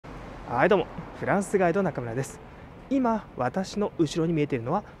はい、どうもフランスガイド中村です。今私の後ろに見えている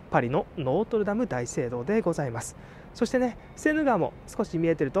のはパリのノートルダム大聖堂でございます。そしてね、セーヌ川も少し見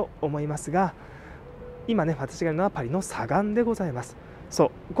えていると思いますが、今ね、私がいるのはパリの左岸でございます。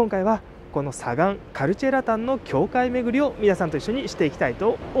そう、今回はこの左岸カルチェラタンの教会巡りを皆さんと一緒にしていきたい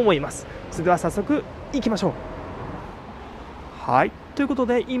と思います。それでは早速行きましょう。はい、ということ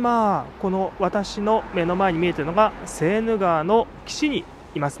で今この私の目の前に見えているのがセーヌ川の岸に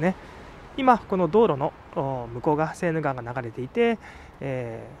いますね。今この道路の向こうがセーヌ川が流れていて、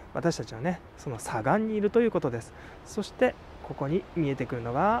私たちはねその左岸にいるということです。そしてここに見えてくる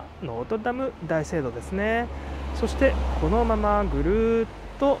のがノートルダム大聖堂ですね。そしてこのままぐるっ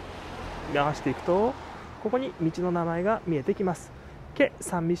と流していくとここに道の名前が見えてきます。ケ・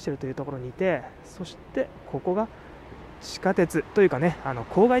サン・ミッシェルというところにいて、そしてここが地下鉄というかね、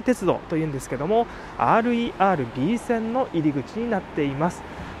郊外鉄道というんですけども RER-B 線の入り口になっています。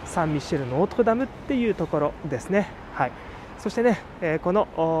サンミッシェルノートルダムっていうところですね。はい、そしてね、こ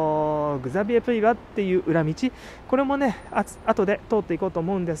のグザビエ・プリバっていう裏道、これもね後で通っていこうと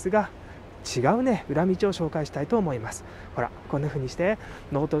思うんですが、違うね裏道を紹介したいと思います。ほら、こんな風にして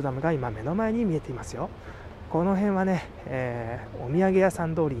ノートルダムが今目の前に見えていますよ。この辺はね、お土産屋さ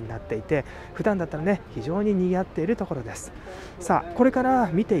ん通りになっていて、普段だったらね非常に賑わっているところです。さあ、これから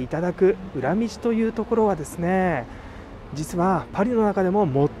見ていただく裏道というところはですね、実はパリの中でも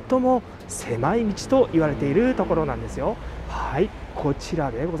最も狭い道と言われているところなんですよ。はい、こち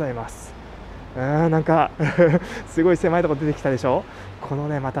らでございます。なんかすごい狭いところ出てきたでしょ。この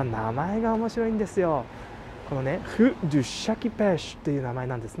ねまた名前が面白いんですよ。このねフ・デュ・シャキペッシュという名前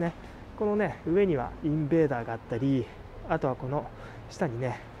なんですね。このね上にはインベーダーがあったり、あとはこの下に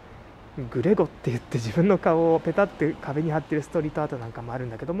ねグレゴって言って自分の顔をペタって壁に貼っているストリートアートなんかもあるん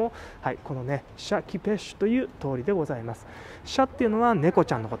だけども、はい、このねシャキペッシュという通りでございます。シャっていうのは猫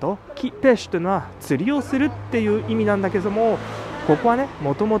ちゃんのこと、キペッシュというのは釣りをするっていう意味なんだけども、ここはね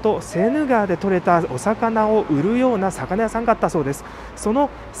もともとセーヌ川で採れたお魚を売るような魚屋さんがあったそうです。その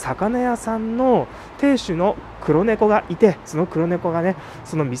魚屋さんの亭主の黒猫がいて、その黒猫がね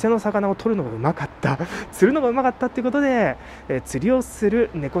その店の魚を取るのがうまかった、釣るのがうまかったということで、釣りをする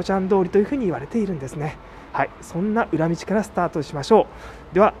猫ちゃん通りというふうに言われているんですね。はい、そんな裏道からスタートしましょ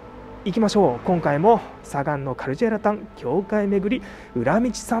う。では行きましょう。今回も左岸のカルチェラタン教会巡り裏道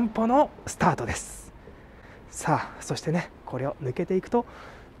散歩のスタートです。さあ、そしてねこれを抜けていくと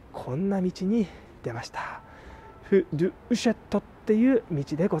こんな道に出ました。フ・ドゥ・ウシェットっていう道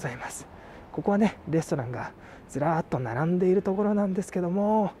でございます。ここはねレストランがずらーっと並んでいるところなんですけど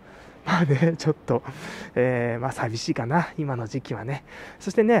も、まあねちょっと、寂しいかな今の時期はね。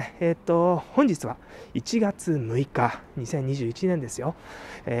そしてね本日は1月6日2021年ですよ。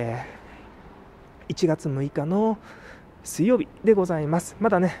1月6日の水曜日でございます。ま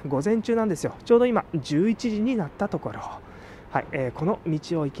だね午前中なんですよ。ちょうど今11時になったところ。はい、この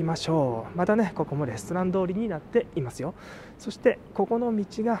道を行きましょう。またねここもレストラン通りになっていますよ。そしてここの道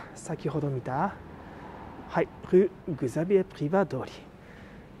が先ほど見た、はい、ル・グザビエ・プリバ通り。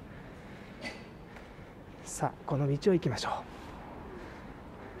さあこの道を行きましょ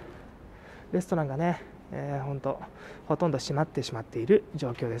う。レストランがね、ほとんど閉まってしまっている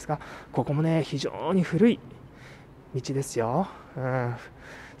状況ですが、ここもね非常に古い道ですよ。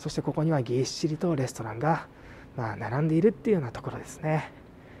そしてここにはぎっしりとレストランが並んでいるっていうようなところですね。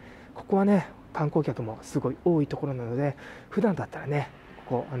ここはね観光客もすごい多いところなので、普段だったらね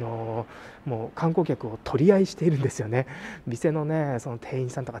ここ、もう観光客を取り合いしているんですよね。店のねその店員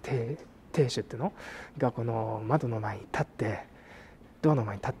さんとか亭主っていうのがこの窓の前に立って、ドアの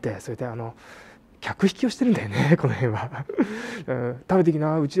前に立って、それで客引きをしてるんだよねこの辺は食べてき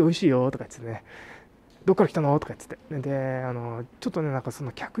な、うち美味しいよとか言ってね、どっから来たのとか言ってて、でちょっとねなんかそ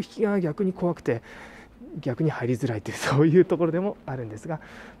の客引きが逆に怖くて逆に入りづらいという、そういうところでもあるんですが、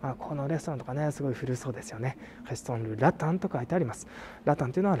このレストランとかねすごい古そうですよね。レストランル・ラタンと書いてあります。ラタ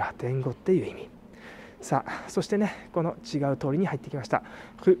ンというのはラテン語っていう意味。さあそしてねこの違う通りに入ってきました。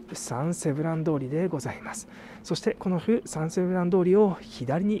フ・サン・セブラン通りでございます。そしてこのフ・サン・セブラン通りを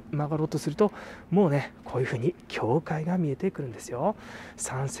左に曲がろうとすると、もうねこういうふうに教会が見えてくるんですよ。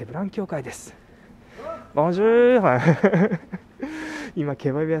サン・セブラン教会です。ボンジュー今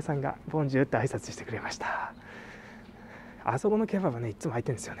ケバブ屋さんがボンジューって挨拶してくれました。あそこのケバブはねいつも入っ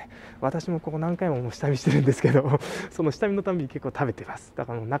てるんですよね。私もここ何回も下見してるんですけどその下見のために結構食べてます。だ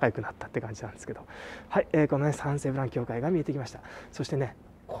からもう仲良くなったって感じなんですけど、はい、このねサンセブラン教会が見えてきました。そしてね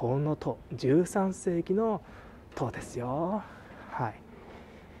この塔13世紀の塔ですよ。はい、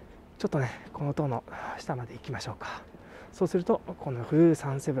ちょっとねこの塔の下まで行きましょうか。そうするとこの風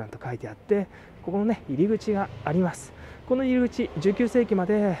サンセブランと書いてあって、ここのね入り口があります。この入り口、19世紀ま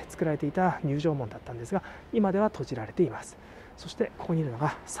で作られていた入場門だったんですが、今では閉じられています。そしてここにいるの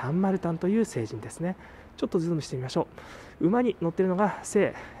がサンマルタンという聖人ですね。ちょっとズームしてみましょう。馬に乗っているのが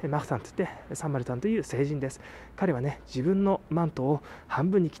聖マルタンといってサンマルタンという聖人です。彼はね、自分のマントを半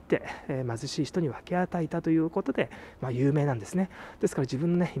分に切って貧しい人に分け与えたということで、有名なんですね。ですから自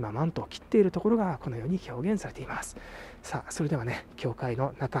分のね今マントを切っているところがこのように表現されています。さあそれではね、教会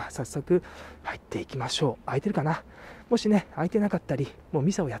の中早速入っていきましょう。開いてるかな。もしね開いてなかったりもう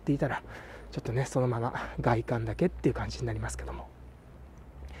ミサをやっていたらちょっとねそのまま外観だけっていう感じになりますけども、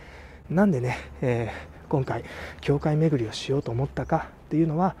なんでね、今回教会巡りをしようと思ったかっていう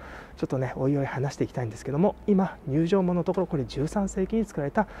のはちょっとねおいおい話していきたいんですけども、今入場門のところ、これ13世紀に作ら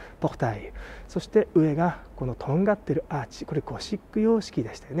れたポクタイユ、そして上がこのとんがってるアーチ、これゴシック様式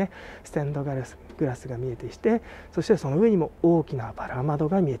でしたよね。ステンドグラスが見えていて、そしてその上にも大きなバラ窓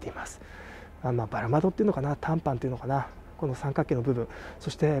が見えています。バラ窓っていうのかな、短パンっていうのかな、この三角形の部分、そ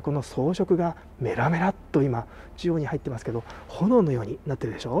してこの装飾がメラメラっと今中央に入ってますけど、炎のようになって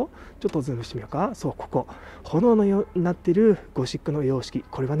るでしょ。ちょっとズームしてみようか。そう、ここ炎のようになっているゴシックの様式、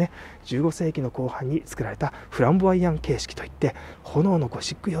これはね15世紀の後半に作られたフランボワイアン形式といって、炎のゴ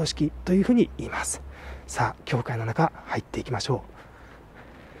シック様式というふうに言います。さあ教会の中入っていきましょ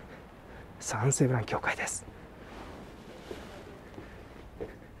う。サンセブラン教会です。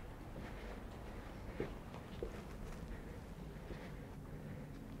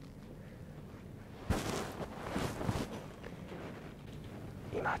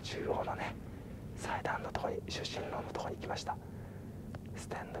今中央のね祭壇のところに、出身楼のところに来ました。ス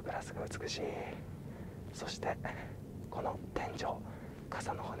テンドグラスが美しい。そしてこの天井、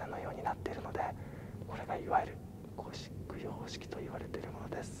傘の骨のようになっているので、これがいわゆるゴシック様式と言われているもの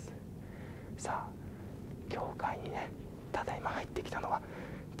です。さあ教会にねただいま入ってきたのは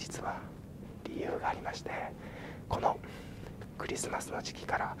実は理由がありまして、このクリスマスの時期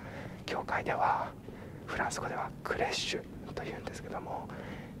から教会ではフランス語ではクレッシュというんですけども、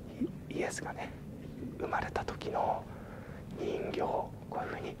イエスがね生まれた時の人形をこうい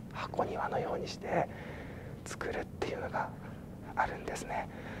うふうに箱庭のようにして作るっていうのがあるんですね。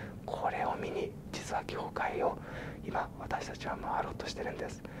これを見に実は教会を今私たちは回ろうとしてるんで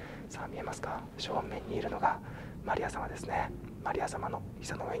す。さあ見えますか。正面にいるのがマリア様ですね。マリア様の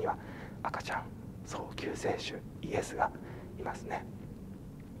膝の上には赤ちゃん、そう救世主イエスがいますね。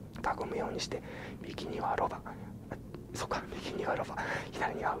囲むようにして、右にはロバ、右にはロバ、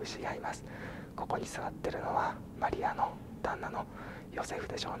左には牛がいます。ここに座ってるのはマリアの旦那のヨセフ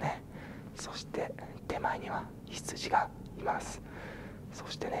でしょうね。そして手前には羊がいます。そ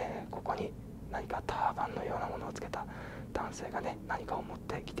してね、ここに何かターバンのようなものをつけた男性がね何かを持っ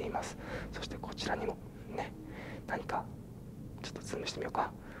てきています。そしてこちらにもね何か、ちょっとズームしてみよう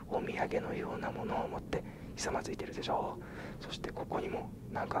か、お土産のようなものを持ってひざまずいてるでしょう。そしてここにも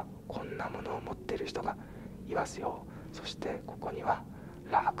なんかこんなものを持ってる人がいますよ。そしてここには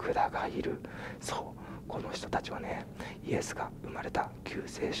ラクダがいる。そう、この人たちはねイエスが生まれた救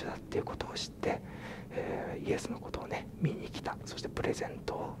世主だっていうことを知って、イエスのことをね見に来た、そしてプレゼン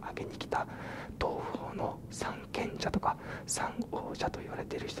トをあげに来た東方の三賢者とか三王者と言われ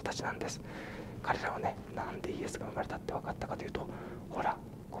ている人たちなんです。彼らはね、なんでイエスが生まれたって分かったかというと、ほら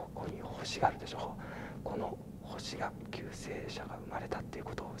ここに星があるでしょう。この星が救世者が生まれたっていう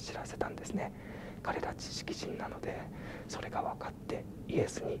ことを知らせたんですね。彼ら知識人なので、それが分かってイエ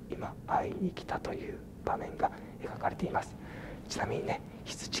スに今会いに来たという場面が描かれています。ちなみにね、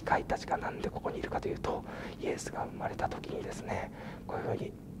羊飼いたちがなんでここにいるかというと、イエスが生まれた時にですね、こういうふう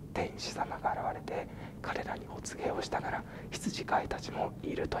に天使様が現れて彼らにお告げをしたから羊飼いたちも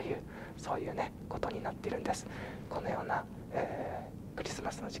いるという、そういうねことになっているんです。このような、クリス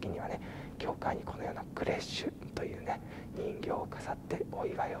マスの時期にはね、教会にこのようなクレッシュというね人形を飾ってお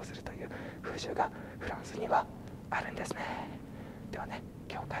祝いをするという風習がフランスにはあるんですね。ではね、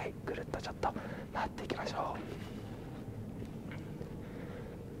教会ぐるっとちょっと回っていきましょう。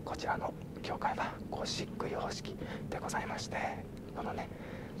こちらの教会はゴシック様式でございまして、このね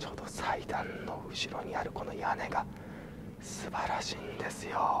ちょうど祭壇の後ろにあるこの屋根が素晴らしいんです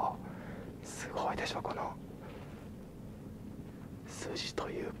よ。すごいでしょ、この筋と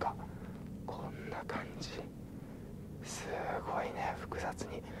いうかこんな感じ、すごいね複雑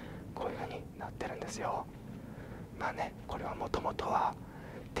にこういう風になってるんですよ。まあね、これはもともとは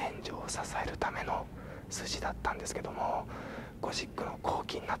天井を支えるための筋だったんですけども、ゴシックの後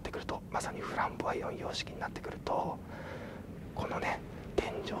期になってくると、まさにフランボワイアン様式になってくると、このね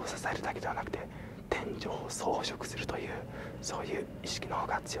天井を支えるだけではなくて天井を装飾するという、そういう意識の方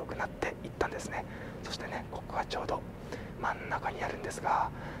が強くなっていったんですね。そしてね、ここはちょうど真ん中にあるんですが、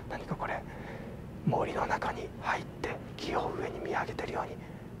何かこれ森の中に入って木を上に見上げてるように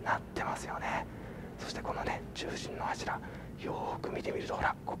なってますよね。そしてこのね中心の柱、よーく見てみると、ほ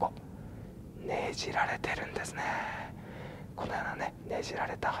らここねじられてるんですね。このようなねねじら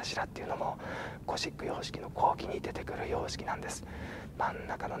れた柱っていうのもゴシック様式の後期に出てくる様式なんです。真ん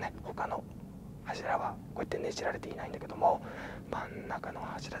中のね他の柱はこうやってねじられていないんだけども、真ん中の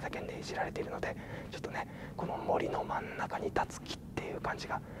柱だけねじられているので、ちょっとねこの森の真ん中に立つ木っていう感じ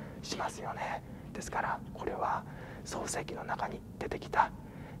がしますよね。ですからこれは創世記の中に出てきた、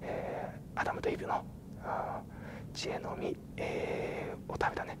アダムとイブの知恵の実、を食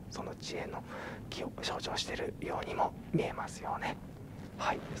べたね、その知恵の木を象徴しているようにも見えますよね。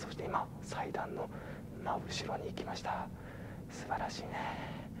はい、そして今祭壇の真後ろに行きました。素晴らしいね。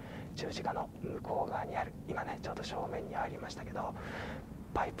十字架の向こう側にある、今ねちょうど正面に入りましたけど、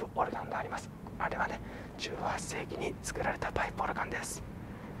パイプオルガンがあります。あれはね18世紀に作られたパイプオルガンです。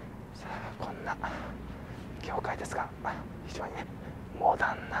さあこんな教会ですが、非常にねモ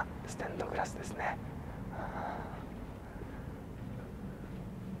ダンなステンドグラスですね。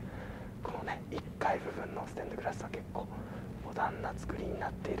このね1階部分のステンドグラスは結構モダンな作りにな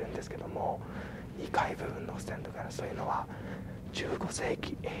っているんですけども、2階部分のステンドグラスというのは15世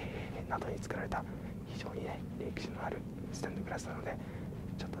紀などに作られた非常にね歴史のあるステンドグラスなので、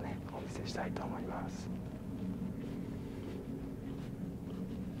ちょっとねお見せしたいと思います。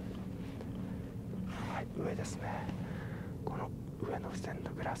はい、上ですね。この上のステンド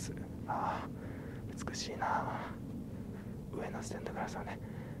グラス、美しいな。上のステンドグラスはね、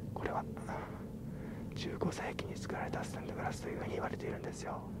これは15世紀に作られたステンドグラスというふうに言われているんです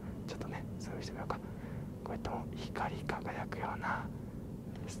よ。ちょっとねズームしてみようか。こういったも光り輝くような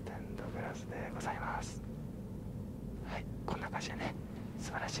ステンドグラスでございます。はい、こんな感じでね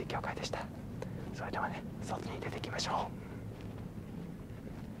素晴らしい教会でした。それではね外に出てきましょう。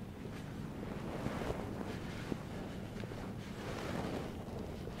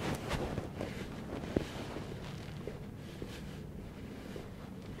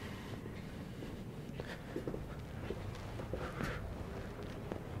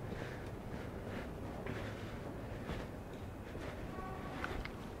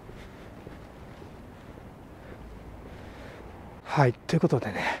はい、ということ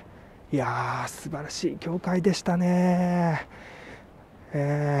でね、いやー素晴らしい教会でしたね。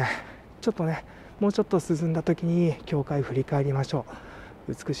ちょっとねもうちょっと進んだ時に教会振り返りましょ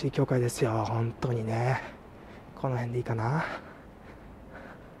う。美しい教会ですよ、本当にね。この辺でいいかな。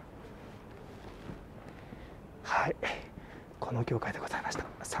はい、この教会でございました。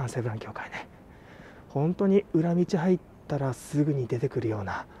サンセブラン教会ね。本当に裏道入ったらすぐに出てくるよう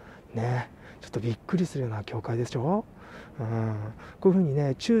なね、ちょっとびっくりするような教会でしょ。こういうふうに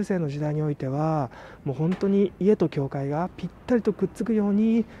ね中世の時代においてはもう本当に家と教会がぴったりとくっつくよう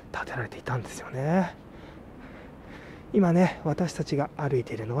に建てられていたんですよね。今ね私たちが歩い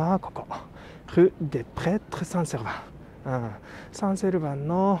ているのはここRue des Prêtresサンセルバン、サンセルバン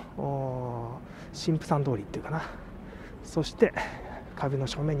の神父さん通りっていうかな。そして壁の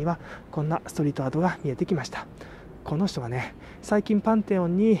正面にはこんなストリートアートが見えてきました。この人がね最近パンテオ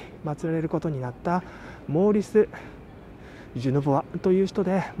ンに祀られることになったモーリス・ジュヌボアという人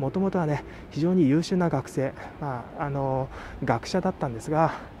で、もともとはね非常に優秀な学生、学者だったんです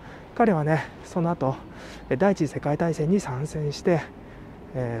が、彼はねその後第一次世界大戦に参戦して、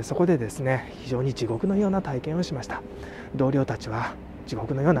そこでですね非常に地獄のような体験をしました。同僚たちは地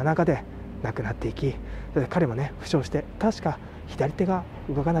獄のような中で亡くなっていき、彼もね負傷して確か左手が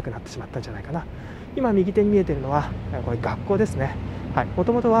動かなくなってしまったんじゃないかな。今右手に見えているのはこれ学校ですね。はい、も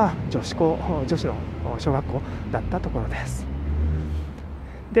ともとは女子の小学校だったところです。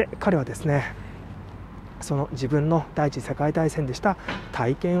で彼はですねその自分の第一次世界大戦でした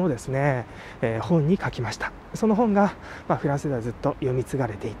体験をですね、本に書きました。その本が、フランスではずっと読み継が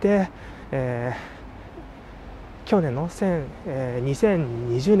れていて、去年の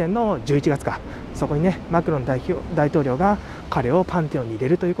2020年の11月か、そこにねマクロン大統領が彼をパンテオンに入れ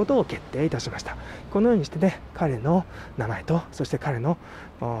るということを決定いたしました。このようにしてね彼の名前と、そして彼の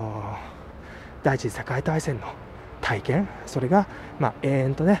第一次世界大戦の体験、それが永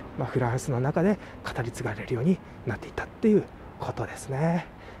遠とね、フランスの中で語り継がれるようになっていったっていうことですね。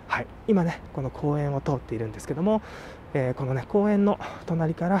はい、今ねこの公園を通っているんですけども、このね公園の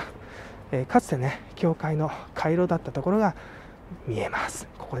隣からかつてね教会の回廊だったところが見えます。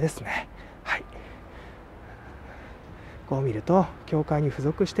ここですね。はい、こう見ると教会に付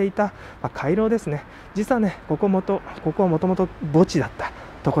属していた、回廊ですね。実はねここはもともと墓地だった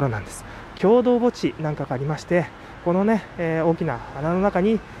ところなんです。共同墓地なんかがありまして、このね、大きな穴の中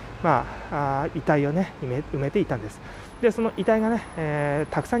に、遺体をね埋めていたんです。でその遺体がね、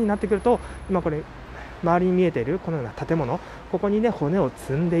たくさんになってくると、今これ周りに見えているこのような建物、ここにね骨を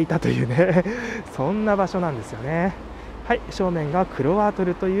積んでいたというねそんな場所なんですよね。はい、正面がクロワート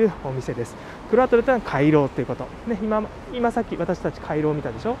ルというお店です。クロワートルというのは回廊ということ、ね、今さっき私たち回廊を見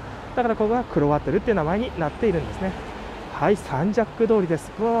たでしょ。だからここがクロワートルっていう名前になっているんですね。はい、サンジャック通りで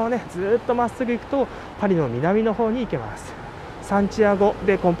す。もうねずっとまっすぐ行くとパリの南の方に行けます。サンチアゴ・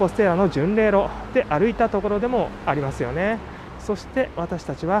でコンポステーラの巡礼路で歩いたところでもありますよね。そして私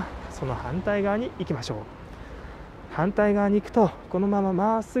たちはその反対側に行きましょう。反対側に行くと、このまま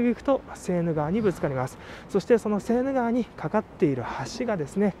まっすぐ行くとセーヌ川にぶつかります。そしてそのセーヌ川にかかっている橋がで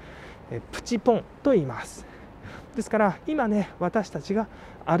すね、プチポンと言います。ですから今ね私たちが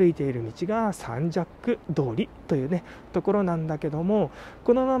歩いている道がサンジャック通りというねところなんだけども、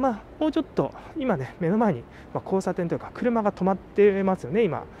このままもうちょっと今ね目の前に、交差点というか車が止まってますよね。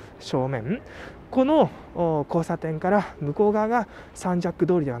今正面この交差点から向こう側がサンジャック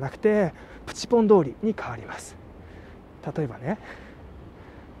通りではなくてプチポン通りに変わります。例えばね、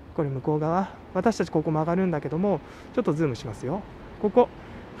これ向こう側、私たちここ曲がるんだけども、ちょっとズームしますよ。ここ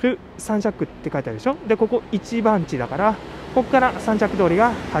ル・サンジャックって書いてあるでしょ。でここ一番地だから、ここからサンジャック通り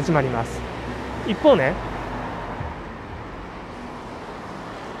が始まります。一方ね、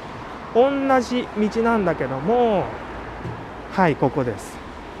同じ道なんだけども、はい、ここです。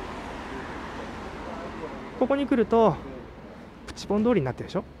ここに来るとプチポン通りになってる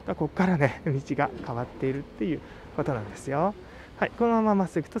でしょ。ここからね道が変わっているっていうことなんですよ。はい、このまままっ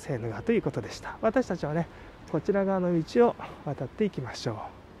すぐとセーヌ川ということでした。私たちはねこちら側の道を渡っていきましょう。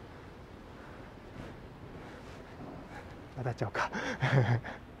渡っちゃおうか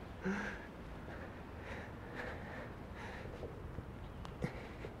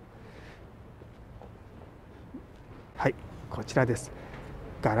はい、こちらです。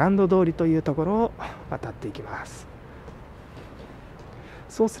ガランド通りというところを渡っていきます。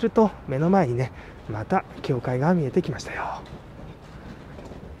そうすると目の前にねまた教会が見えてきましたよ。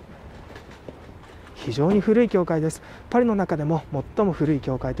非常に古い教会です。パリの中でも最も古い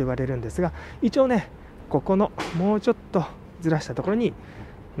教会と言われるんですが、一応ねここのもうちょっとずらしたところに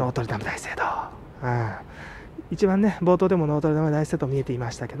ノートルダム大聖堂、一番ね冒頭でもノートルダム大聖堂見えていま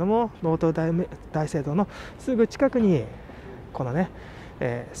したけども、ノートルダム大聖堂のすぐ近くにこのね、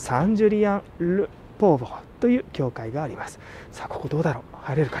サンジュリアン・ル・ポーヴォという教会があります。さあここどうだろう、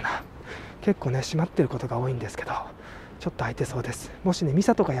入れるかな。結構ね閉まってることが多いんですけど、ちょっと空いてそうです。もしねミ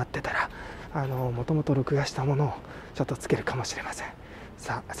サとかやってたらもともと録画したものをちょっとつけるかもしれません。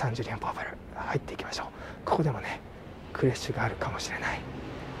さあサンジュリアン・ポーヴル入っていきましょう。ここでもねクレッシュがあるかもしれない。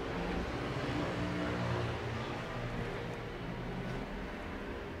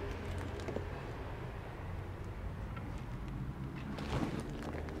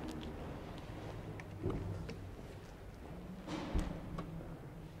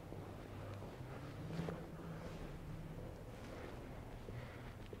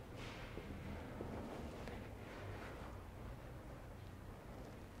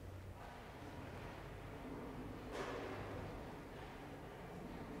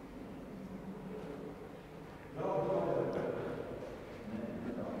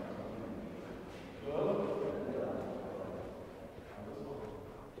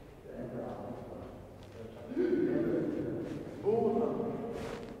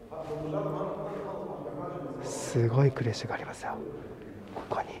すごいクレッシュがありますよ。こ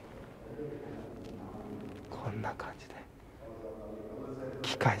こにこんな感じで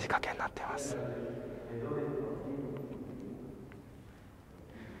機械仕掛けになっています。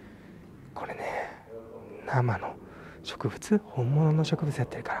これね生の植物、本物の植物やっ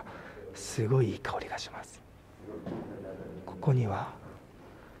てるからすごいいい香りがします。ここには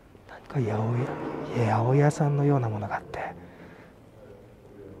何か八百屋さんのようなものがあって、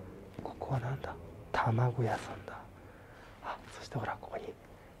ここはなんだ、卵屋さんだ。そしてほらここに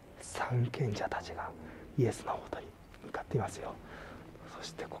三賢者たちがイエスのもとに向かっていますよ。そ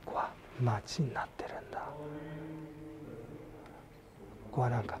してここは町になってるんだ。ここは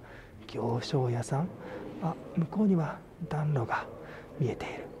なんか行商屋さん、向こうには暖炉が見えてい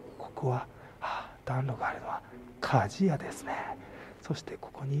る。ここは暖炉があるのは鍛冶屋ですね。そしてこ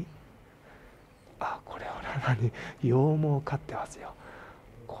こにこれは何、羊毛を飼ってますよ。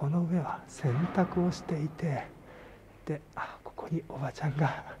この上は洗濯をしていて、でここにおばちゃん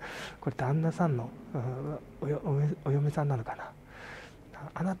がこれ旦那さんのお嫁さんなのかな。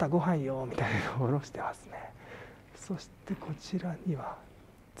あなたご飯よみたいなのを下ろしてますね。そしてこちらには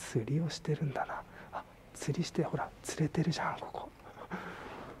釣りをしてるんだな。釣りしてほら釣れてるじゃんここ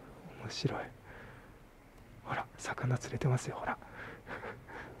面白い。ほら魚釣れてますよ、ほら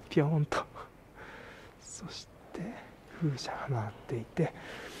ピョーンと。そして風車が回っていて、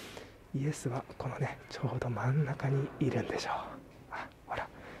イエスはこのねちょうど真ん中にいるんでしょう。ほら、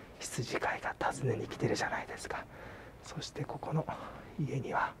羊飼いが訪ねに来てるじゃないですか。そしてここの家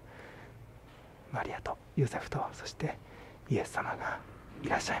にはマリアとヨセフと、そしてイエス様がい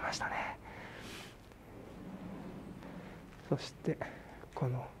らっしゃいましたね。そしてこ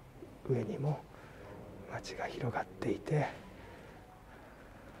の上にも町が広がっていて、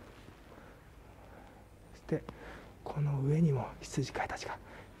そしてこの上にも羊飼いたちが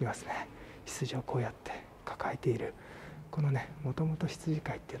いますね。羊をこうやって抱えている。このね、もともと羊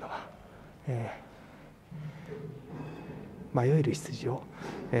飼いっていうのは、迷える羊を、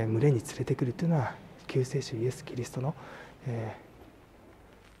群れに連れてくるというのは救世主イエス・キリストの、例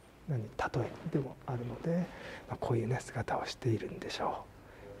えでもあるので、こういうね姿をしているんでしょ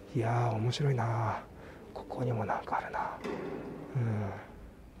う。いやー面白いな。ここにもなんかあるな。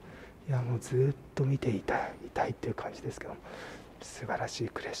いやもうずっと見ていたいっていう感じですけども、素晴らしい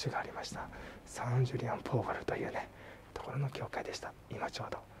クレッシュがありました。サンジュリアン・ポーヴルというねところの教会でした。今ちょ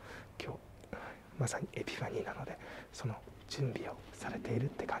うど今日まさにエピファニーなので、その準備をされているっ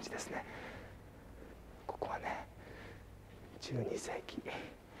て感じですね。ここはね12世紀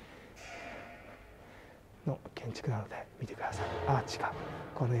の建築なので、見てください。アーチが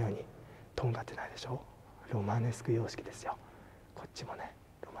このようにとんがってないでしょ。ロマネスク様式ですよ。こっちもね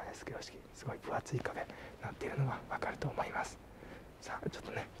ロマネスク様式、すごい分厚い壁になっているのが分かると思います。さあちょっ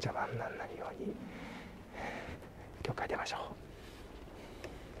とね邪魔にならないように教会出ましょう。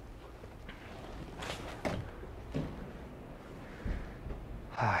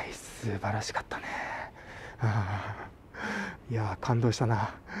はい、素晴らしかったね。いや感動した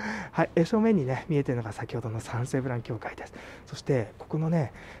な。はい、正面にね見えているのが先ほどのサンセブラン教会です。そしてここの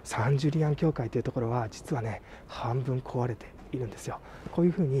ねサンジュリアン教会というところは実はね半分壊れているんですよ。こうい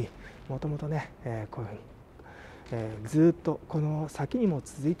うふうにもともとね、こういうふうに、ずっとこの先にも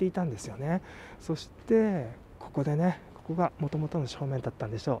続いていたんですよね。そしてここでね、ここがもともとの正面だった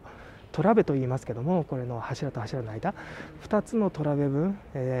んでしょう。トラベと言いますけども、これの柱と柱の間2つのトラベ分、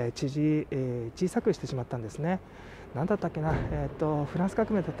小さくしてしまったんですね。何だったっけな、フランス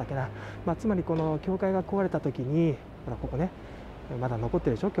革命だったっけな、つまりこの教会が壊れた時に、ここねまだ残って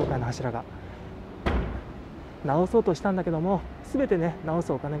るでしょ、教会の柱が。直そうとしたんだけども、全てね直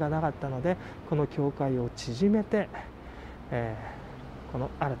すお金がなかったので、この教会を縮めて、この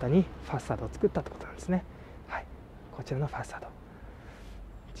新たにファッサードを作ったってことなんですね。はい、こちらのファッサード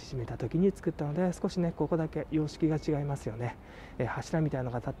縮めた時に作ったので、少しねここだけ様式が違いますよね。柱みたいな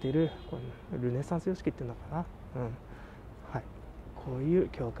のが立っている、このルネサンス様式っていうのかな、はい、こういう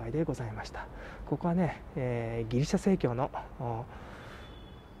教会でございました。ここはね、ギリシャ正教の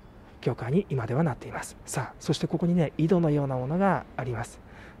教会に今ではなっています。さあそしてここにね井戸のようなものがあります。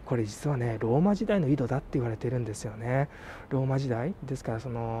これ実はねローマ時代の井戸だって言われてるんですよね。ローマ時代ですから、そ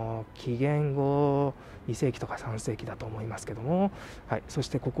の紀元後2世紀とか3世紀だと思いますけども、はい、そし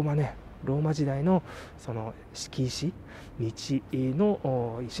てここはねローマ時代のその敷石、道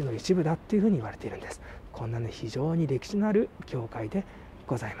の石の一部だっていうふうに言われているんです。こんなね非常に歴史のある教会で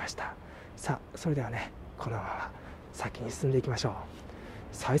ございました。さあそれではねこのまま先に進んでいきましょう。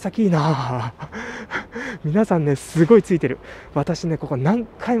幸先いいな皆さんねすごいついてる。私ねここ何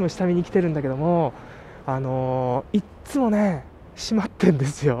回も下見に来てるんだけども、いっつもね閉まってんで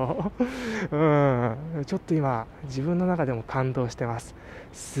すよちょっと今自分の中でも感動してます。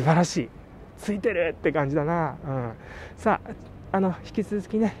素晴らしい、ついてるって感じだな。さあ引き続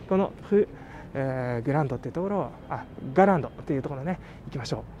きねこのグランドっていうところをガランドっていうところね行きま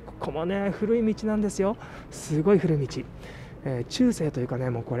しょう。ここもね古い道なんですよ。すごい古い道、中世というか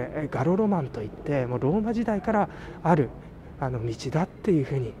ね、もうこれガロロマンといって、もうローマ時代からある道だっていう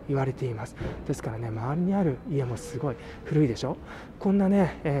ふうに言われています。ですからね周りにある家もすごい古いでしょ。こんな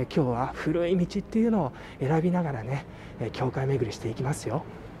ね、今日は古い道っていうのを選びながらね、教会巡りしていきますよ。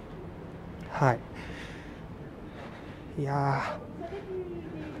はい、いや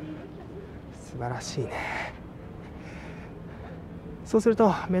素晴らしいね。そうする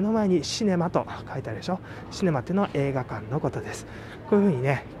と目の前にシネマと書いてあるでしょ。シネマっていうのは映画館のことです。こういうふうに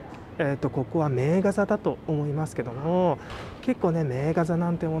ね、ここは名画座だと思いますけども、結構ね名画座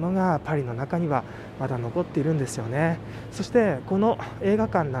なんてものがパリの中にはまだ残っているんですよね。そしてこの映画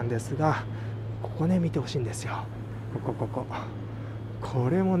館なんですが、ここね見てほしいんですよ。こ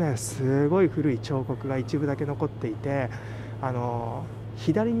れもねすごい古い彫刻が一部だけ残っていて、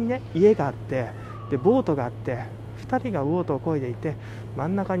左にね家があって、でボートがあって、2人がボートを漕いでいて、真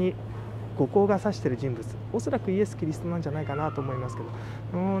ん中に五光が指している人物、おそらくイエス・キリストなんじゃないかなと思いますけ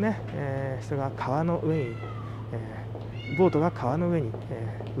ど、もうね、人が川の上に、ボートが川の上に、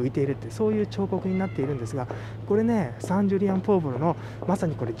浮いているって、そういう彫刻になっているんですが、これねサンジュリアン・ポーブルのまさ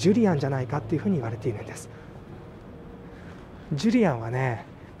にこれジュリアンじゃないかっていうふうに言われているんです。ジュリアンはね、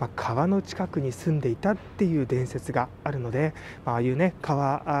川の近くに住んでいたっていう伝説があるので、ああいうね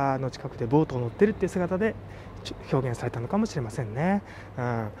川の近くでボートを乗ってるっていう姿で表現されたのかもしれませんね。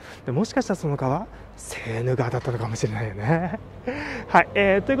でもしかしたらその川セーヌ川だったのかもしれないよね。はい、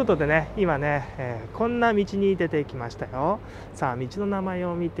ということでね、今ね、こんな道に出てきましたよ。さあ道の名前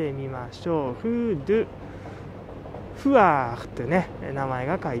を見てみましょう。フアーというね名前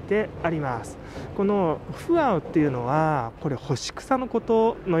が書いてあります。このフアーっていうのはこれ干し草のこ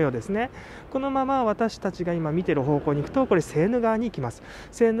とのようですね。このまま私たちが今見ている方向に行くとこれセーヌ川に行きます。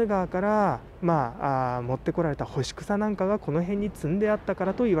セーヌ川から持ってこられた干し草なんかがこの辺に積んであったか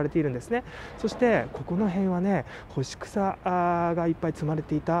らと言われているんですね。そしてここの辺はね干し草がいっぱい積まれ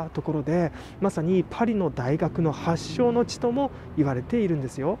ていたところで、まさにパリの大学の発祥の地とも言われているんで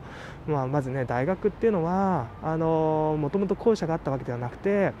すよ。まずね大学っていうのはもともと校舎があったわけではなく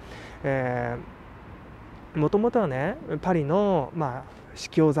て、もともとはねパリの司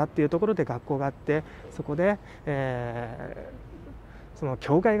教座っていうところで学校があって、そこで、その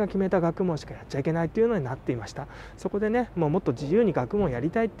教会が決めた学問しかやっちゃいけないっていうのになっていました。そこでねもっと自由に学問をやり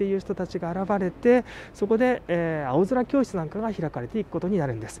たいっていう人たちが現れて、そこで、青空教室なんかが開かれていくことにな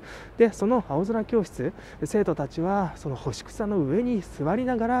るんです。でその青空教室、生徒たちはその干し草の上に座り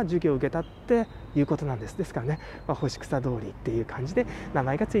ながら授業を受けたっていうことなんです。ですからね、干し草通りっていう感じで名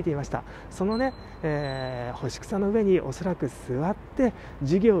前がついていました。そのね、干し草の上におそらく座って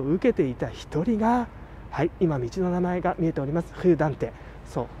授業を受けていた一人が、はい、今道の名前が見えておりますフーダンテ、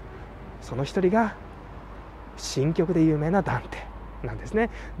その一人が神曲で有名なダンテなんですね。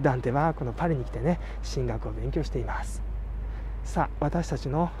ダンテはこのパリに来てね神学を勉強しています。さあ私たち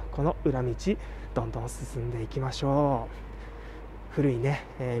のこの裏道どんどん進んでいきましょう。古いね、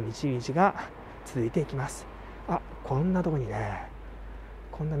道が続いていきます。こんなとこにね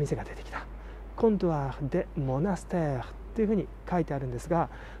こんな店が出てきた。コントワーデ・モナステールっていうふうに書いてあるんですが、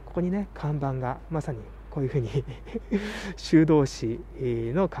ここにね看板がまさにこういうふうに修道士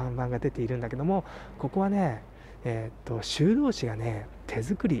の看板が出ているんだけども、ここはね、修道士がね手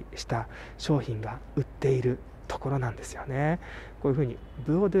作りした商品が売っているところなんですよね。こういうふうに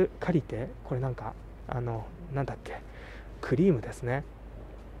ブオドゥカリテ、これなんかなんだっけ、クリームですね。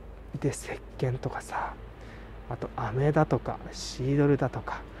で石鹸とかさ、あと飴だとかシードルだと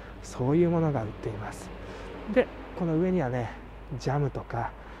かそういうものが売っています。でこの上にはねジャムと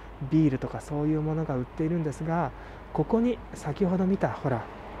かビールとかそういうものが売っているんですが、ここに先ほど見たほら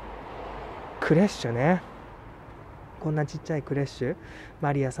クレッシュね、こんなちっちゃいクレッシュ、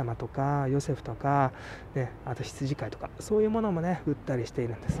マリア様とかヨセフとか、ね、あと羊飼いとかそういうものもね売ったりしてい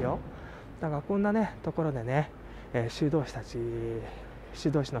るんですよ。だからこんなねところでね、修道士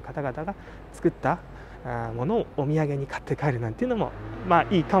の方々が作ったものをお土産に買って帰るなんていうのも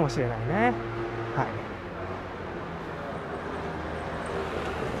いいかもしれないね。はい、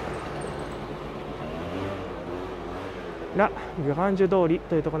ラ・グランジュ通り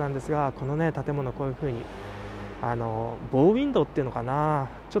というところなんですが、このね建物こういうふうにボーウィンドウっていうのかな、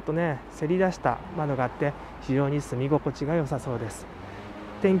ちょっとねせり出した窓があって非常に住み心地が良さそうです。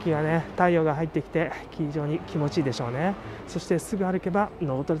天気がね太陽が入ってきて非常に気持ちいいでしょうね。そしてすぐ歩けば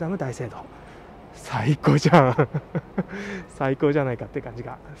ノートルダム大聖堂、最高じゃん最高じゃないかって感じ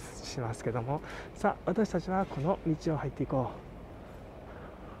がしますけども、さあ私たちはこの道を入っていこ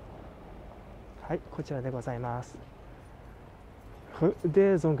う。はい、こちらでございます。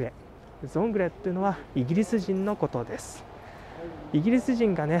でゾングレっていうのはイギリス人のことです。イギリス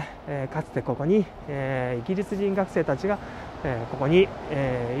人がね、かつてここに、イギリス人学生たちが、ここに、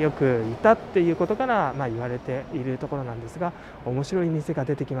よくいたっていうことから、言われているところなんですが、面白い店が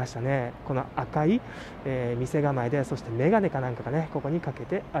出てきましたね。この赤い、店構えで、そしてメガネかなんかがねここにかけ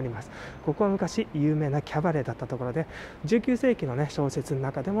てあります。ここは昔有名なキャバレーだったところで、19世紀のね小説の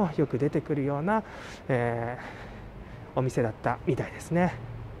中でもよく出てくるような、お店だったみたいですね。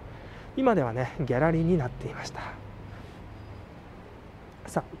今ではねギャラリーになっていました。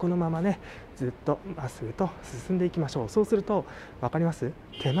さあこのままねずっとまっすぐと進んでいきましょう。そうすると分かります？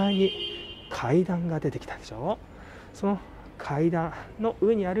手前に階段が出てきたでしょ。その階段の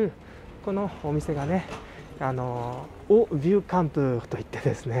上にあるこのお店がねオビューカンプといって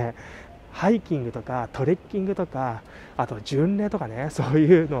ですね、ハイキングとかトレッキングとか、あと巡礼とかね、そう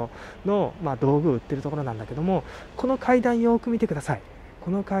いうのの、道具を売ってるところなんだけども、この階段よく見てください。こ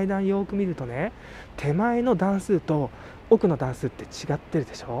の階段よく見るとね、手前の段数と奥の段数って違ってる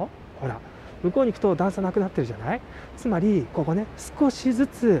でしょ。ほら向こうに行くと段差なくなってるじゃない。つまりここね少しず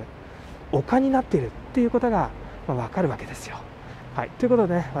つ丘になっているっていうことが分かるわけですよ。はい、ということ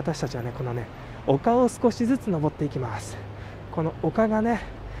で、ね、私たちはねこのね丘を少しずつ登っていきます。この丘がね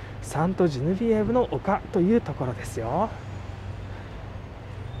サントジュヌビエーブの丘というところですよ。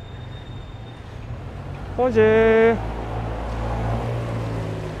ボンジュー。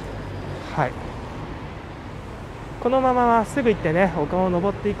はい、このまままっすぐ行ってね丘を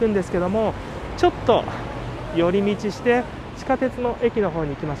登っていくんですけども、ちょっと寄り道して地下鉄の駅の方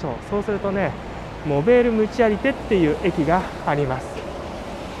に行きましょう。そうするとねモベールムチュアリテっていう駅があります。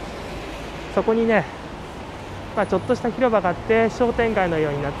そこにね、ちょっとした広場があって商店街の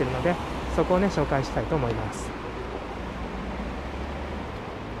ようになっているので、そこをね紹介したいと思います。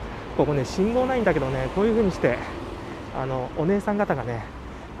ここね信号ないんだけどね、こういう風にしてお姉さん方がね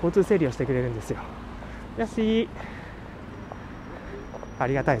交通整理をしてくれるんですよ。よし、あ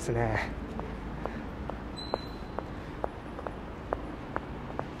りがたいですね。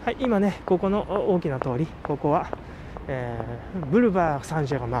はい、今ねここの大きな通り、ここは、ブルバーサン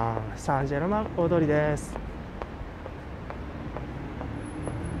ジェルマン大通りです。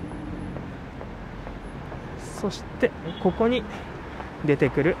そしてここに出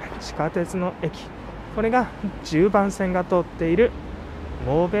てくる地下鉄の駅、これが10番線が通っている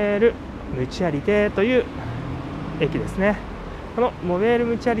モベールムチュアリテという駅ですね。このモベール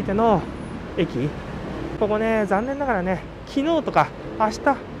ムチュアリテの駅、ここね残念ながらね昨日とか明日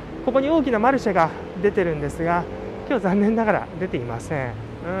ここに大きなマルシェが出てるんですが、今日残念ながら出ていません。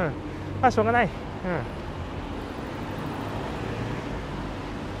しょうがない。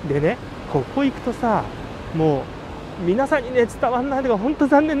でね、ここ行くとさ、もう皆さんにね伝わんないのが本当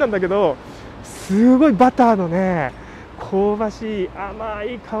残念なんだけど、すごいバターのね香ばしい甘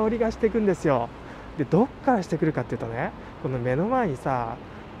い香りがしていくんですよ。でどっからしてくるかっていうとね、この目の前にさ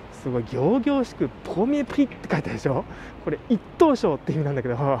すごい仰々しくポミエプリって書いてあるでしょ。これ一等賞って意味なんだけ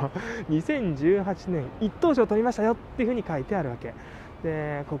ど2018年一等賞取りましたよっていう風に書いてあるわけ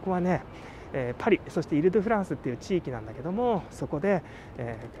で、ここはね、パリ、そしてイル・ドゥ・フランスっていう地域なんだけども、そこで、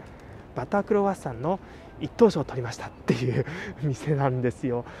バタークロワッサンの一等賞を取りましたっていう店なんです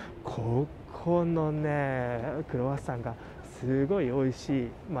よ。ここのねクロワッサンがすごい美味しい、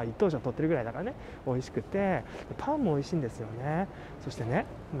一等賞取ってるぐらいだからね美味しくて、パンも美味しいんですよね。そしてね、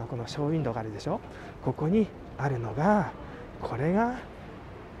このショーウィンドウがあるでしょ。ここにあるのが、これが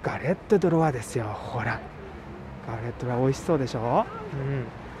ガレットデロワですよ。ほらガレットデロワ美味しそうでしょ。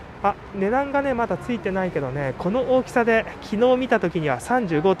値段がねまだついてないけどね、この大きさで昨日見た時には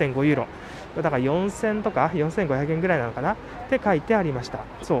 35.5 ユーロだから4000とか4500円ぐらいなのかなって書いてありました。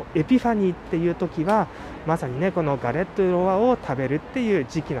そう、エピファニーっていう時はまさにねこのガレットデロワを食べるっていう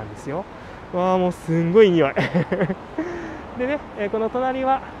時期なんですよ。わあ、もうすんごい匂いでね、この隣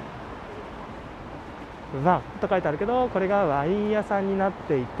はワンと書いてあるけど、これがワイン屋さんになっ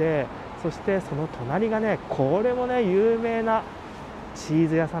ていて、そしてその隣がね、これもね有名なチー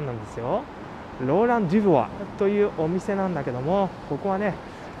ズ屋さんなんですよ。ローラン・デュボワというお店なんだけども、ここはね、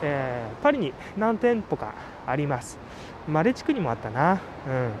パリに何店舗かあります。マレ地区にもあったな。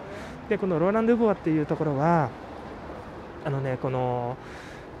でこのローラン・デュボワっていうところはこの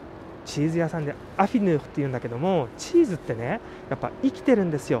チーズ屋さんでアフィヌーっていうんだけども、チーズってねやっぱ生きてる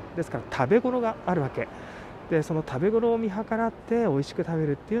んですよ。ですから食べ頃があるわけで、その食べ頃を見計らって美味しく食べ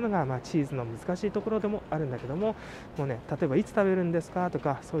るっていうのが、チーズの難しいところでもあるんだけども、もうね例えばいつ食べるんですかと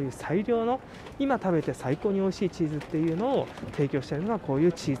か、そういう最良の今食べて最高に美味しいチーズっていうのを提供しているのがこうい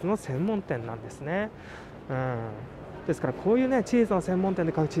うチーズの専門店なんですね。ですからこういうねチーズの専門店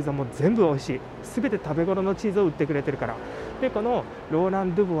で買うチーズはもう全部美味しい、全て食べ頃のチーズを売ってくれてるから。でこのローラ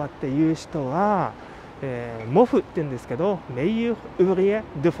ン・ドゥボワっていう人は、モフって言うんですけど、メイユ・ウブリエ・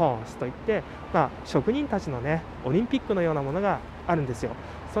ドゥ・フォンスといって、職人たちのねオリンピックのようなものがあるんですよ。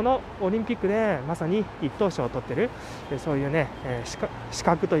そのオリンピックでまさに一等賞を取ってる、そういうね、資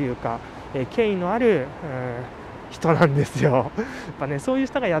格というか、権威のある、人なんですよ。やっぱねそういう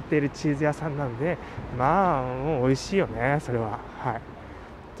人がやっているチーズ屋さんなんで、もう美味しいよねそれは。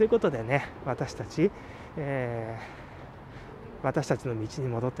ということでね、私たちの道に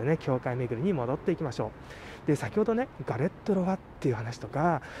戻ってね、教会巡りに戻っていきましょう。で先ほどねガレットロワっていう話と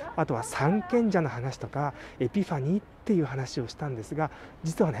か、あとは三賢者の話とかエピファニーっていう話をしたんですが、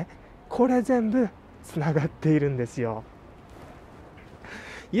実はねこれ全部つながっているんですよ。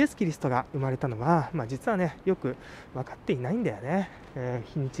イエス・キリストが生まれたのは、実はねよく分かっていないんだよね、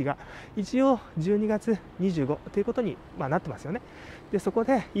日にちが一応12月25ということに、なってますよね。でそこ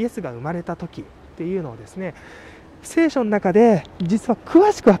でイエスが生まれた時っていうのをですね、聖書の中で実は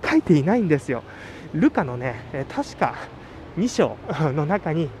詳しくは書いていないんですよ。ルカのね確か2章の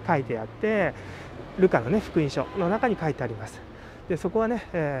中に書いてあって、ルカのね福音書の中に書いてあります。でそこはね、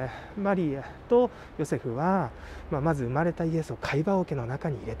マリアとヨセフは、まず生まれたイエスを貝羽桶の中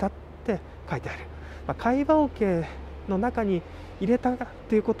に入れたって書いてある。貝羽桶の中に入れたっ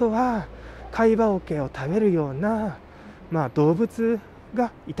ていうことは貝羽桶を食べるような、動物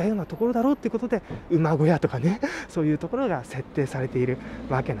がいたようなところだろうということで馬小屋とかね、そういうところが設定されている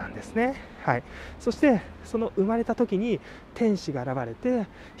わけなんですね。はい、そしてその生まれた時に天使が現れて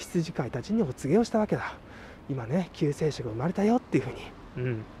羊飼いたちにお告げをしたわけだ。今ね、救世主が生まれたよっていうふうに、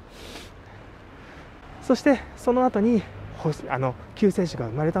そしてその後に救世主が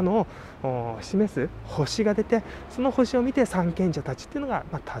生まれたのを示す星が出て、その星を見て三賢者たちっていうのが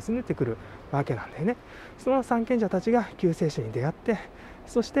訪ねてくるわけなんだよね。その三賢者たちが救世主に出会って、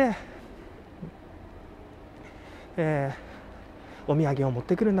そして、お土産を持っ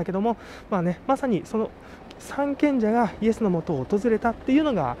てくるんだけども、まさにその三賢者がイエスのもとを訪れたっていう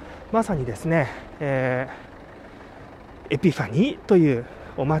のがまさにですね、エピファニーという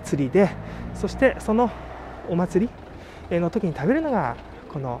お祭りで、そしてそのお祭りの時に食べるのが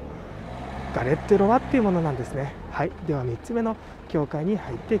このガレットデロワっていうものなんですね。はい、では3つ目の教会に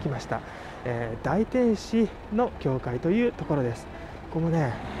入ってきました。大天使の教会というところです。ここも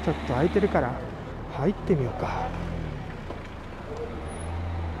ねちょっと空いてるから入ってみようか。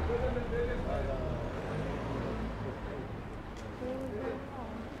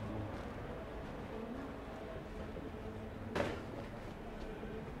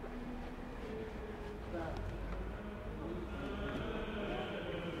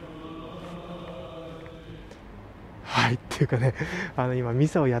はいっていうかね、今ミ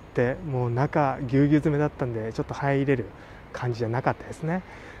サをやってもう中ぎゅうぎゅう詰めだったんでちょっと入れる感じじゃなかったですね。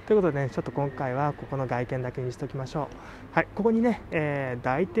ということでね、ちょっと今回はここの外見だけにしておきましょう。はい、ここにね、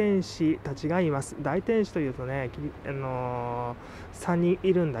大天使たちがいます。大天使というとね、3人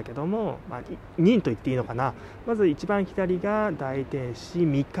いるんだけども、人と言っていいのかな。まず一番左が大天使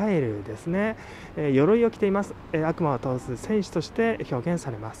ミカエルですね。鎧を着ています。悪魔を倒す戦士として表現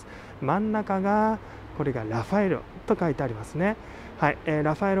されます。真ん中がこれがラファエロと書いてありますね。はい、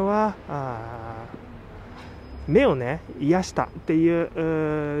ラファエロは目をね癒したって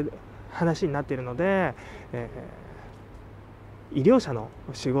いう話になっているので、医療者の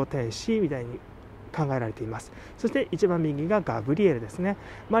守護天使みたいに考えられています。そして一番右がガブリエルですね。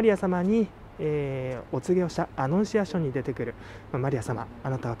マリア様に、お告げをしたアノンシア書に出てくる、マリア様、あ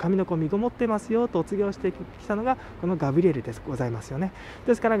なたは神の子を身ごもってますよとお告げをしてきたのがこのガブリエルでございますよね。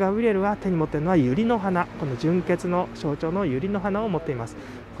ですからガブリエルは手に持っているのは百合の花、この純潔の象徴の百合の花を持っています。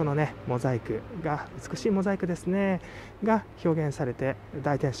このねモザイクが美しいモザイクですねが表現されて、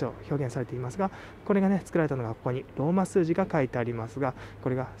大天使を表現されていますが、これがね作られたのがここにローマ数字が書いてありますが、こ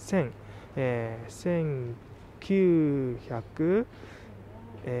れが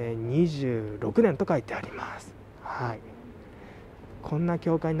1926年と書いてあります。はい、こんな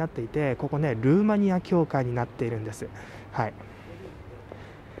教会になっていて、ここねルーマニア教会になっているんです。はい、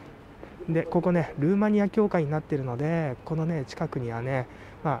でここねルーマニア教会になっているので、このね近くにはね、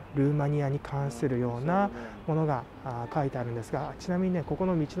ルーマニアに関するようなものが書いてあるんですが、ちなみにねここ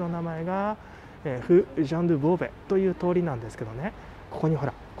の道の名前がフ・ジャン・ドゥ・ボーベという通りなんですけどね、ここにほ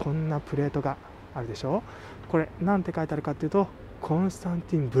らこんなプレートがあるでしょ。これなんて書いてあるかっていうと、コンスタン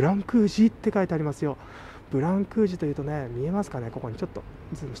ティン・ブランクージって書いてありますよ。ブランクージというとね見えますかね、ここにちょっと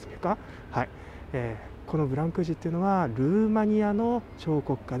ズームしてみるか。はい、このブランクージっていうのはルーマニアの彫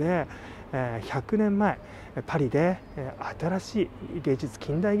刻家で、100年前パリで新しい芸術、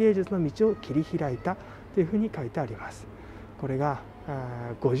近代芸術の道を切り開いたというふうに書いてあります。これが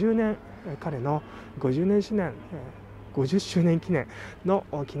50年、彼の50年記念、50周年記念の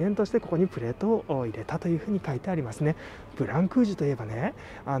記念としてここにプレートを入れたというふうに書いてありますね。ブランクージュといえばね、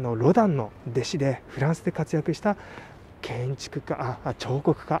ロダンの弟子でフランスで活躍した建築家、彫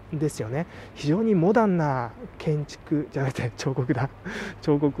刻家ですよね。非常にモダンな建築じゃなくて彫刻だ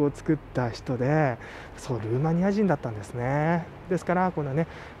彫刻を作った人で、そうルーマニア人だったんですね。ですからこのね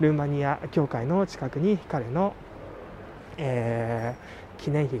ルーマニア教会の近くに彼の、記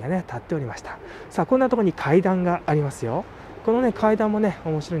念碑がね立っておりました。さあこんなところに階段がありますよ。このね階段もね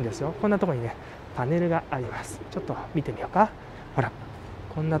面白いんですよ。こんなところにねパネルがあります。ちょっと見てみようか。ほら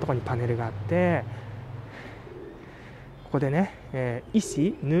こんなところにパネルがあって、ここでね、イ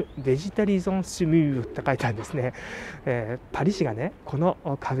シヌベジタリゾンシュミューって書いてあるんですね。パリ市がねこの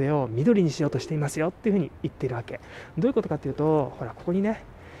壁を緑にしようとしていますよっていうふうに言っているわけ。どういうことかというと、ほらここにね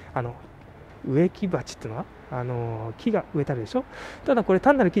植木鉢っていうのは木が植えてあるでしょ。ただこれ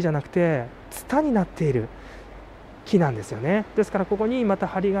単なる木じゃなくてツタになっている木なんですよね。ですからここにまた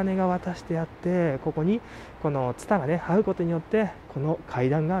針金が渡してあって、ここにこのツタがね這うことによってこの階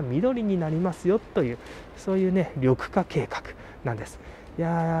段が緑になりますよという、そういうね緑化計画なんです。い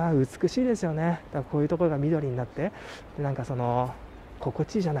やー美しいですよね。だからこういうところが緑になって、でなんかその心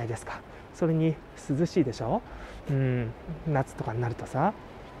地いいじゃないですか。それに涼しいでしょ、夏とかになるとさ。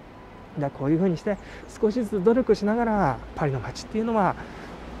だこういう風にして少しずつ努力しながらパリの街っていうのは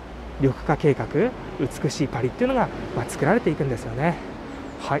緑化計画、美しいパリっていうのが、作られていくんですよね。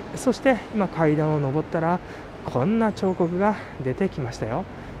はい、そして今階段を上ったらこんな彫刻が出てきましたよ。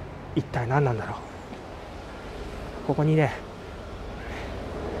一体何なんだろう。ここにね、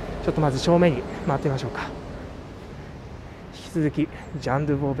ちょっとまず正面に回ってみましょうか。引き続きジャン・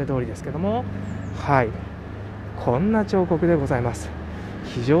ドゥ・ボーベ通りですけども、はい、こんな彫刻でございます。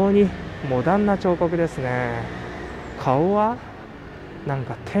非常にモダンな彫刻ですね。顔はなん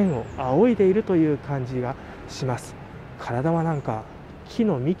か天を仰いでいるという感じがします。体はなんか木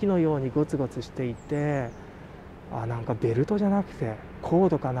の幹のようにゴツゴツしていて、なんかベルトじゃなくてコー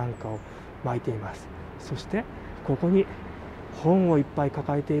ドかなんかを巻いています。そしてここに本をいっぱい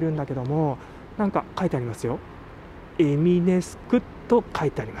抱えているんだけども、なんか書いてありますよ。エミネスクと書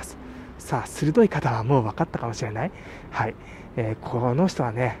いてあります。さあ鋭い方はもう分かったかもしれない。はい、この人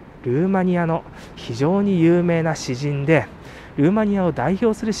はねルーマニアの非常に有名な詩人で、ルーマニアを代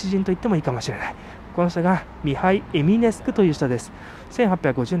表する詩人と言ってもいいかもしれない。この人がミハイ・エミネスクという人です。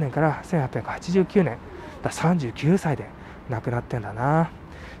1850年から1889年だ、39歳で亡くなってんだな。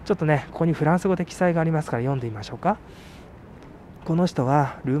ちょっとねここにフランス語で記載がありますから読んでみましょうか。この人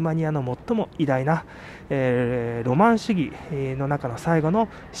はルーマニアの最も偉大な、ロマン主義の中の最後の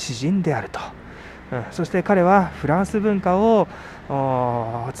詩人であると。そして彼はフランス文化を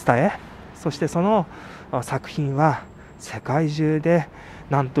伝え、そしてその作品は世界中で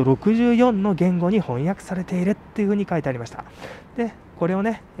なんと64の言語に翻訳されているっていうふうに書いてありました。でこれを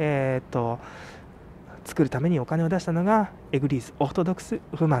ね、作るためにお金を出したのがエグリース・オートドクス・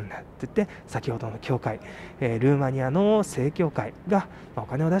フマンヌといって、先ほどの教会、ルーマニアの正教会がお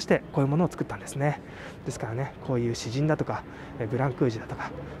金を出してこういうものを作ったんですね。ですからね、こういう詩人だとかブランクージだとか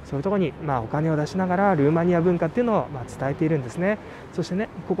そういうところにお金を出しながらルーマニア文化っていうのを伝えているんですね。そしてね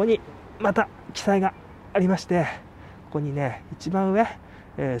ここにまた記載がありまして、ここにね一番上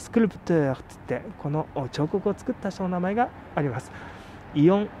スクルプトゥーといってこの彫刻を作った人の名前があります。イ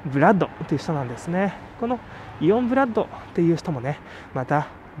オン・ブラッドという人なんですね。このイオン・ブラッドという人もねまた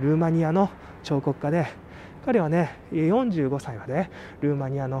ルーマニアの彫刻家で、彼はね45歳までルーマ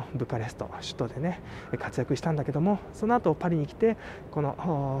ニアのブカレスト首都でね活躍したんだけども、その後パリに来てこ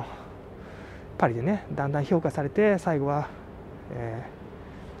のパリでねだんだん評価されて、最後は、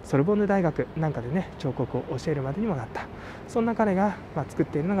ソルボンヌ大学なんかでね彫刻を教えるまでにもなった。そんな彼が、作っ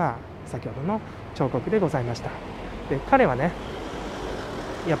ているのが先ほどの彫刻でございました。で彼はね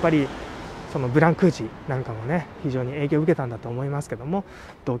やっぱりそのブランクージなんかもね非常に影響を受けたんだと思いますけども、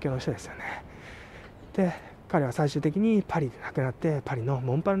同郷の人ですよね。で彼は最終的にパリで亡くなって、パリの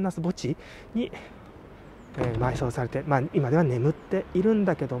モンパルナス墓地に、埋葬されて、今では眠っているん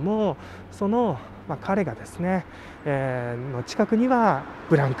だけども、その、彼がですね、の近くには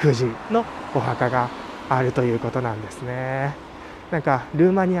ブランクージのお墓があるということなんですね。なんか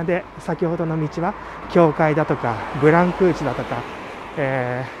ルーマニアで先ほどの道は教会だとかブランクージだとか、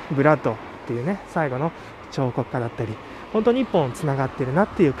ブラッドっていうね最後の彫刻家だったり、本当に一本つながっているなっ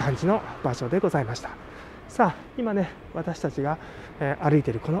ていう感じの場所でございました。さあ今ね私たちが、歩いて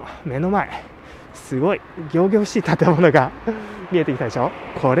いるこの目の前、すごい仰々しい建物が見えてきたでしょ。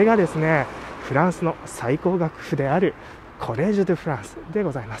これがですねフランスの最高学府であるコレージュ・ドゥ・フランスで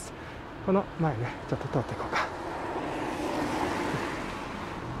ございます。この前ねちょっと通っていこうか。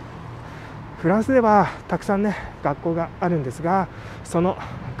フランスではたくさんね学校があるんですが、その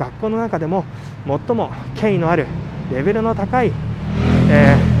学校の中でも最も権威のあるレベルの高い、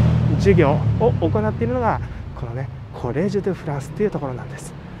授業を行っているのがこのねコレージュ・ドゥ・フランスというところなんで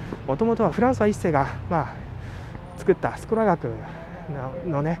す。もともとはフランソワ一世が、作ったスコラ学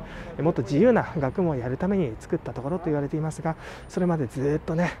のねもっと自由な学問をやるために作ったところと言われていますが、それまでずっ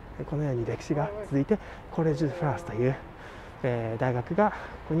とねこのように歴史が続いて、コレージュ・ドゥ・フランスという大学がこ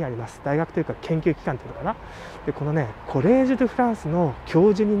こにあります。大学というか研究機関というのかな。でこのねコレージュ・ドゥ・フランスの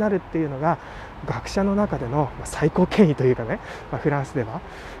教授になるっていうのが学者の中での最高権威というかね、フランスでは、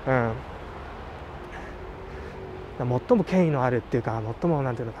最も権威のあるっていうか、最も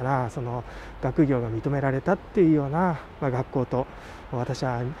なんていうのかな、その学業が認められたっていうような、学校と私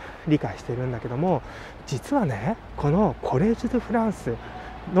は理解しているんだけども、実はねこのコレージュ・ドゥ・フランス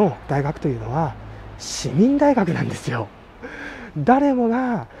の大学というのは市民大学なんですよ。誰も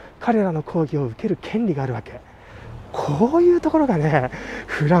が彼らの講義を受ける権利があるわけこういうところがね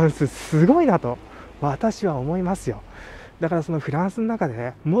フランスすごいなと私は思いますよ。だからそのフランスの中で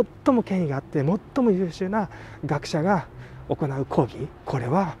ね最も権威があって最も優秀な学者が行う講義、これ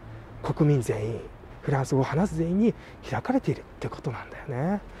は国民全員、フランス語を話す全員に開かれているってことなんだよ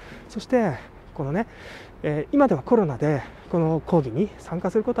ね。そしてこのね、今ではコロナでこの講義に参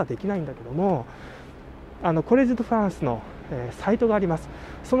加することはできないんだけども、コレージュ・ド・フランスの、サイトがあります。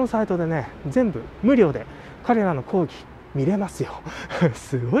そのサイトでね全部無料で彼らの講義見れますよ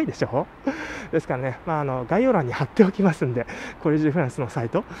すごいでしょ。ですからね、概要欄に貼っておきますんで、コレージュ・フランスのサイ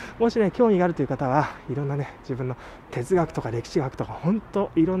ト、もしね興味があるという方はいろんなね自分の哲学とか歴史学とか本当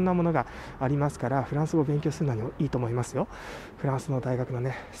いろんなものがありますから、フランス語を勉強するのにもいいと思いますよ。フランスの大学の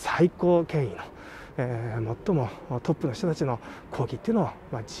ね最高権威の、最もトップの人たちの講義っていうのを、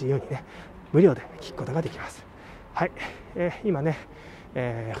自由にね無料で聞くことができます。はい、今ね、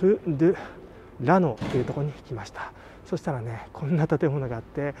ル・ドゥ・ラノというところに来ました。そしたらねこんな建物があっ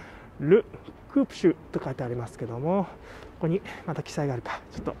て、ル・クープシュと書いてありますけども、ここにまた記載があるか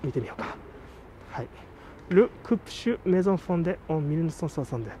ちょっと見てみようか。はい、ル・クープシュ・メゾン・フォンデ・オン・ミルヌソン・ソー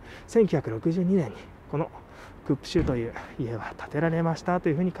ソンで1962年にこのクープシュという家は建てられましたと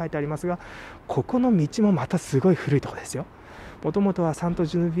いうふうに書いてありますが、ここの道もまたすごい古いところですよ。もともとはサント・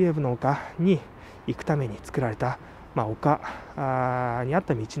ジュヌビエーブの丘に行くために作られた、丘にあっ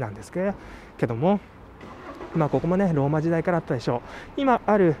た道なんですけども、ここもねローマ時代からあったでしょう。今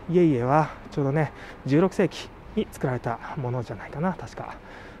ある家々はちょうどね16世紀に作られたものじゃないかな、確か。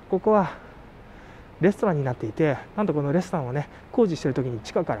ここはレストランになっていて、なんとこのレストランをね工事している時に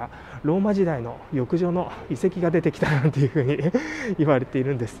地下からローマ時代の浴場の遺跡が出てきたなんていうふうに言われてい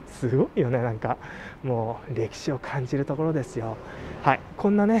るんです。すごいよね、なんかもう歴史を感じるところですよ。はい、こ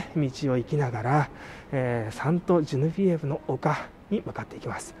んなね道を行きながら、サント・ジュヌビエーブの丘に向かっていき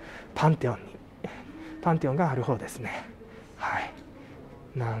ます。パンテオンがある方ですね。はい、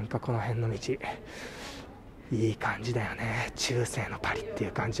なんかこの辺の道いい感じだよね。中世のパリってい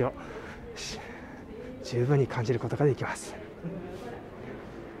う感じを十分に感じることができます。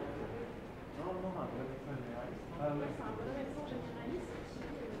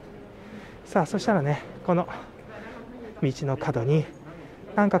さあそしたらねこの道の角に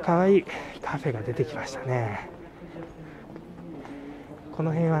なんか可愛いカフェが出てきましたね。こ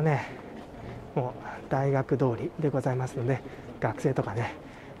の辺はねもう大学通りでございますので、学生とかね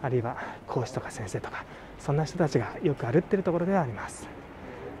あるいは講師とか先生とかそんな人たちがよく歩っているところではあります。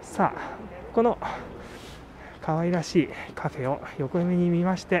さあこの可愛らしいカフェを横目に見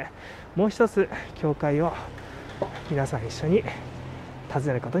まして、もう一つ教会を皆さん一緒に訪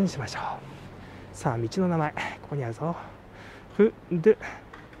ねることにしましょう。さあ道の名前ここにあるぞ。フ・ドゥ・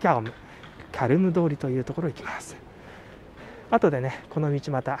キャロム、カルム通りというところに行きます。後でねこの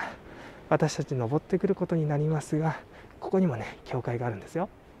道また私たち登ってくることになりますが、ここにもね教会があるんですよ。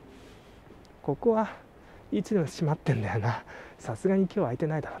ここはいつでも閉まってんだよな。さすがに今日は開いて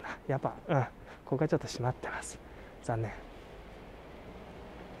ないだろうな。やっぱここはちょっと閉まってます。残念。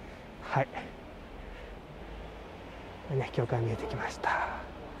はいね、教会見えてきました。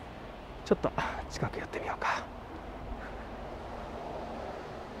ちょっと近く寄ってみようか。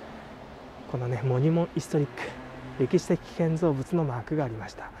このねモニュモン・イストリック、歴史的建造物のマークがありま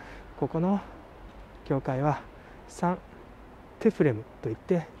した。ここの教会はサンテフレムといっ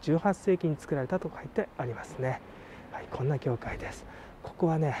て18世紀に作られたと書いてありますね。はい、こんな教会です。ここ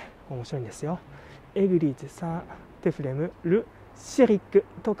はね面白いんですよ。エグリーズ・サンテフレム・ル・シェリック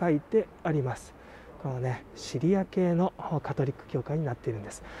と書いてあります。このねシリア系のカトリック教会になっているんで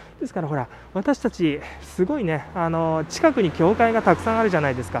す。ですからほら私たちすごいね近くに教会がたくさんあるじゃな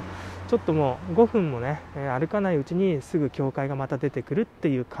いですか。ちょっともう5分もね歩かないうちにすぐ教会がまた出てくるって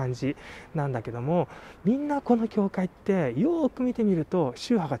いう感じなんだけども、みんなこの教会ってよく見てみると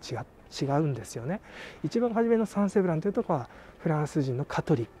宗派が違うんですよね。一番初めのサンセブランというところはフランス人のカ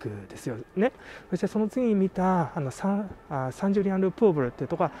トリックですよね。そしてその次に見たサンジュリアン・ル・ポーヴルという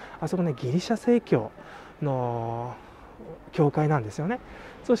ところはあそこねギリシャ正教の教会なんですよね。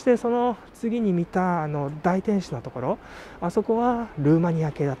そしてその次に見た大天使のところ、あそこはルーマニ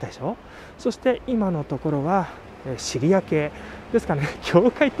ア系だったでしょ。そして今のところはシリア系ですからね。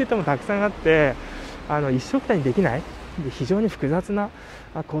教会って言ってもたくさんあって一緒くたにできない非常に複雑な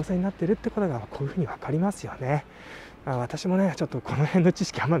構成になっているってことがこういうふうに分かりますよね。私もねちょっとこの辺の知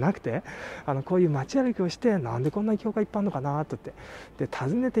識あんまなくてこういう街歩きをしてなんでこんなに教会いっぱいあるのかなとってで訪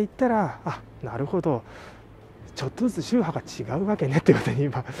ねていったらなるほどちょっとずつ宗派が違うわけねってことに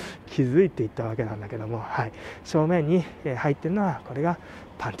今気づいていったわけなんだけども、はい、正面に入っているのはこれが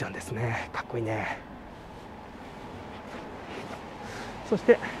パンテオンですね。かっこいいね。そし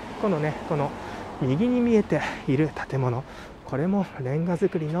てこの右に見えている建物、これもレンガ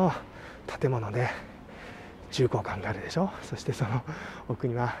造りの建物で重厚感があるでしょ。そしてその奥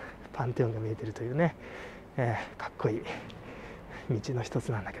にはパンテオンが見えているというね、かっこいい道の一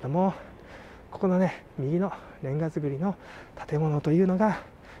つなんだけども、ここのね右のレンガ造りの建物というのが、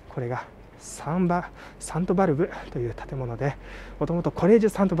これがサントバルブという建物で、もともとコレージュ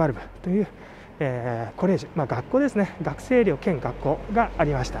サントバルブという、コレージュ、学校ですね、学生寮兼学校があ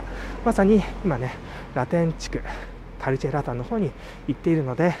りました。まさに今ねラテン地区カルチェラタンの方に行っている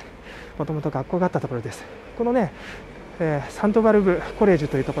ので、もともと学校があったところです。このね、サントバルブコレージュ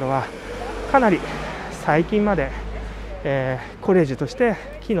というところはかなり最近まで、コレージュとして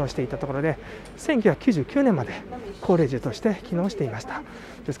機能していたところで、1999年までコレージュとして機能していました。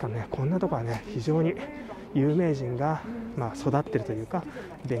ですからね、こんなところはね非常に有名人が、育っているというか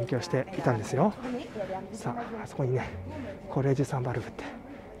勉強していたんですよ。さあ、あそこにねコレージュサンバルブって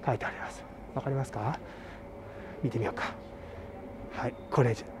書いてあります。わかりますか？見てみようか。はい、コ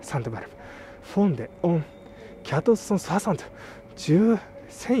レージュサントバルブフォンデオンキャトソンサーサント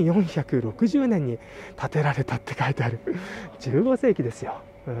1460年に建てられたって書いてある15世紀ですよ。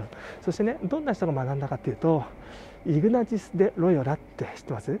そしてね、どんな人が学んだかっていうと、イグナチス・デ・ロヨラって知っ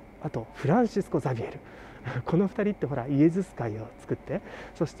てます？あとフランシスコ・ザビエルこの2人ってほらイエズス会を作って、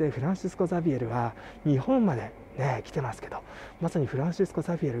そしてフランシスコ・ザビエルは日本までね来てますけど、まさにフランシスコ・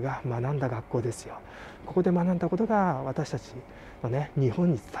ザビエルが学んだ学校ですよ。ここで学んだことが私たちのね日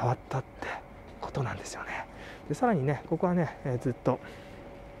本に伝わったってことなんですよね。でさらにね、ここはね、ずっと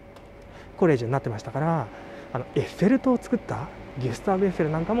コレージュになってましたから、エッフェル塔を作ったギュスターブ・エッフェ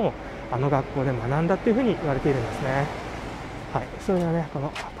ルなんかもあの学校で学んだっていうふうに言われているんですね。はい、それではね、この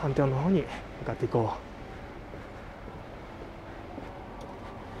パンテオンの方に向かっていこ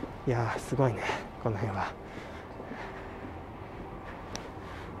う。いやー、すごいね、この辺は。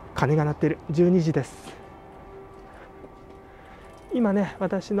鐘が鳴っている。12時です。今ね、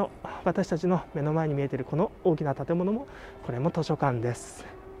私たちの目の前に見えているこの大きな建物も、これも図書館です。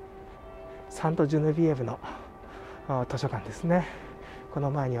サントジュネビエーブの図書館ですね。この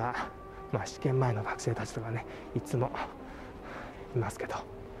前には、試験前の学生たちとかね、いつもいますけど、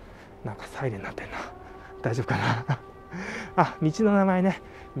なんかサイレンになってんな。大丈夫かなあ、道の名前ね、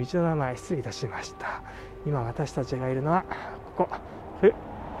道の名前失礼いたしました。今私たちがいるのはここ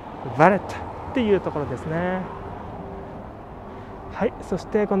バレットっていうところですね。はい、そし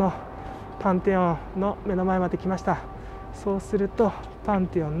てこのパンテオンの目の前まで来ました。そうするとパン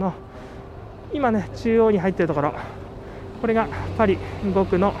テオンの今ね中央に入っているところ、これがパリ5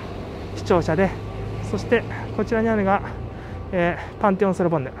区の市庁舎で、そしてこちらにあるのが、パンテオンソル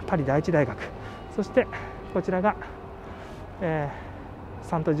ボンヌパリ第一大学、そしてこちらが、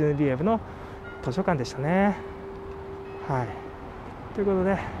サントジュネビエーブの図書館でしたね。はい、ということ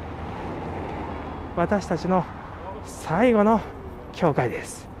で私たちの最後の教会で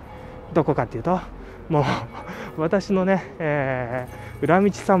す。どこかっていうと、もう私のね、裏道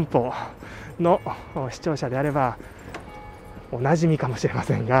散歩の視聴者であればおなじみかもしれま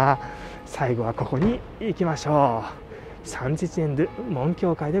せんが、最後はここに行きましょう。サンテチエンヌ門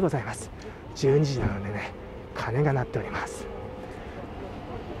教会でございます。12時なのでね、鐘が鳴っております。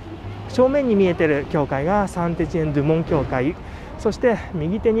正面に見えている教会がサンテチエンヌ門教会、そして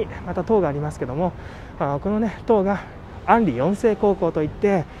右手にまた塔がありますけども、このね塔が安理四世高校といっ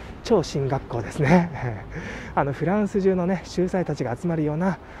て超進学校ですねフランス中のね秀才たちが集まるよう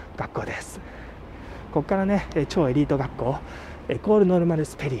な学校です。ここからね超エリート学校、エコールノルマル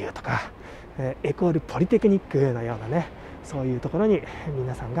スペリューとかエコールポリテクニックのようなね、そういうところに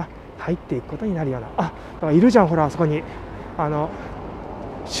皆さんが入っていくことになるような、だからいるじゃん、ほらあそこに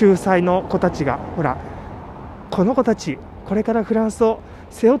秀才の子たちが、ほらこの子たちこれからフランスを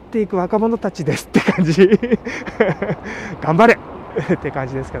背負っていく若者たちですって感じ頑張れって感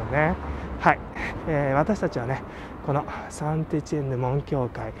じですけどね。はい、私たちはねこのサンテチエンヌ門教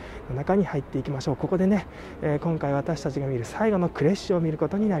会の中に入っていきましょう。ここでね、今回私たちが見る最後のクレッシュを見るこ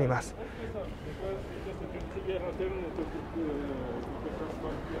とになります。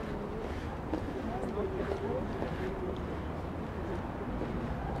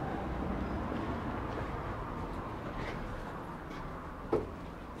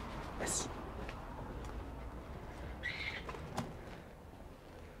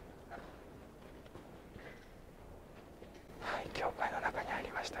教会の中に入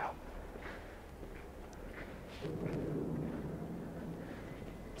りましたよ。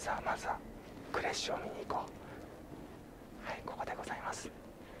さあまずはクレッシュを見に行こう。はい、ここでございます。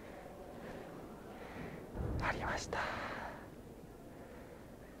ありました。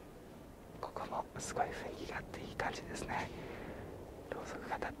ここもすごい雰囲気があっていい感じですね。ろうそく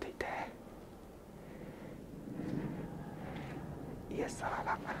が立っていて、イエス様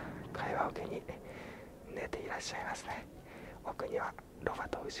が会話桶に寝ていらっしゃいますね。奥にはロバ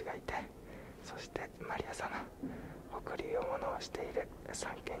と牛がいて、そしてマリア様、贈り物をしている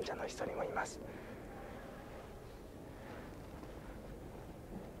三賢者の一人もいます。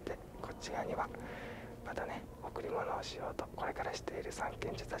でこっち側にはまたね、贈り物をしようとこれからしている三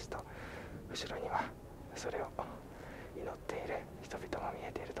賢者たちと、後ろにはそれを祈っている人々も見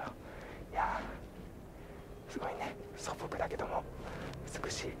えていると。いやー、すごいね、素朴だけども美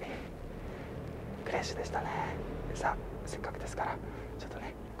しいクレッシュでしたね。さあ、せっかくですからちょっと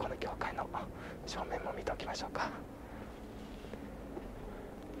ね、この教会の正面も見ておきましょうか。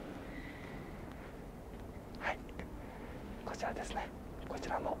はい、こちらですね。こち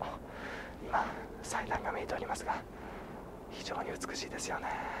らも今祭壇が見えておりますが、非常に美しいですよね。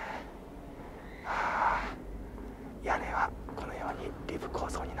屋根はこのようにリブ構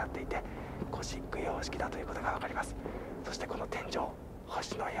造になっていて、ゴシック様式だということが分かります。そしてこの天井、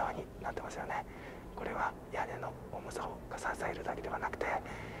星のようになってますよね。これは屋根の重さを支えるだけではなくて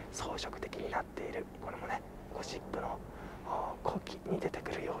装飾的になっている、これもね、ゴシックの古希に出て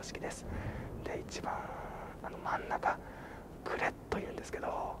くる様式です。で一番真ん中グレというんですけ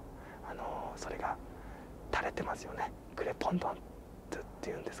ど、それが垂れてますよね。グレポンドンって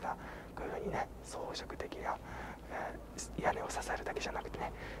いうんですが、こういうふうにね、装飾的な、屋根を支えるだけじゃなくて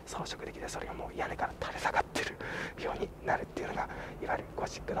ね、装飾的でそれがもう屋根から垂れ下がってるようになるっていうのがいわゆるゴ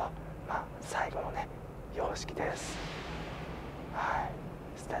シックの、最後のね、様式です。はい、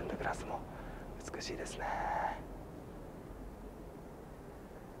ステンドグラスも美しいですね。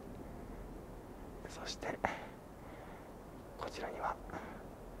そしてこちらには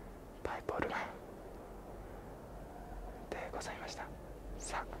パイプオルガンでございました。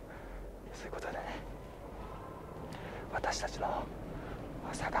さあ、そういうことでね、私たちの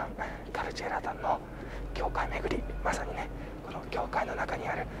サガンカルチェラタンの教会巡り、まさにね、この教会の中に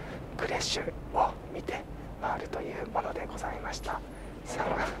あるクレッシュを見て回るというものでございました。さ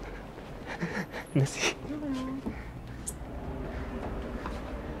あmerci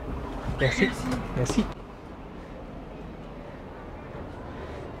merci merci。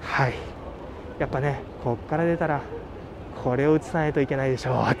 はい、やっぱね、こっから出たらこれを映さないといけないでし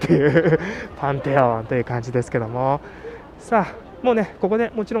ょうっていうパンテオンという感じですけども、さあもうね、ここで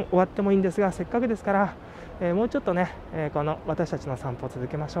もちろん終わってもいいんですが、せっかくですから、もうちょっとね、この私たちの散歩を続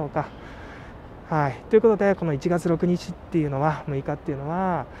けましょうか。はい、ということで、この1月6日っていうのは、6日っていうの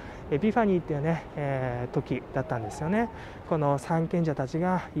はエピファニーっていうね、時だったんですよね。この三賢者たち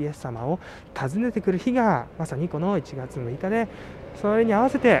がイエス様を訪ねてくる日がまさにこの1月6日で、それに合わ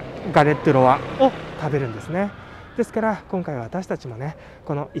せてガレットデロワを食べるんですね。ですから今回は私たちもね、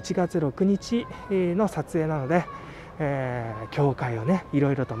この1月6日の撮影なので、教会をね、い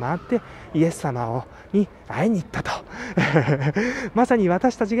ろいろと回ってイエス様に会いに行ったとまさに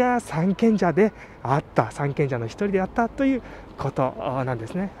私たちが三賢者であった、三賢者の一人であったということなんで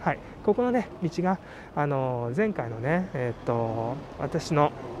すね。はい、ここのね、道が前回のね、私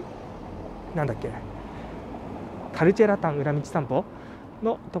のカルチェラタン裏道散歩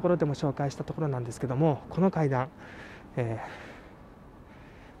のところでも紹介したところなんですけども、この階段、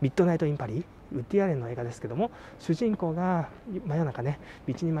ミッドナイト・イン・パリ、ウッディ・アレンの映画ですけども、主人公が真夜中ね、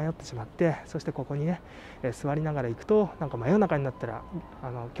道に迷ってしまって、そしてここにね、座りながら行くと、なんか真夜中になったら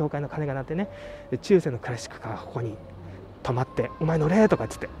教会の鐘が鳴ってね、中世のクラシックカーがここに止まって、お前乗れとか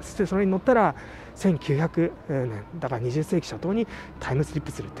言って、そしてそれに乗ったら1900年だから20世紀初頭にタイムスリッ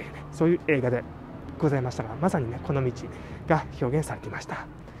プするっていうね、そういう映画でございましたが、まさにね、この道が表現されていました。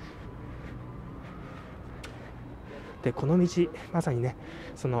でこの道、まさにね、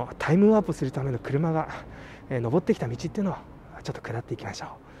そのタイムワープするための車が、登ってきた道っていうのをちょっと下っていきましょう。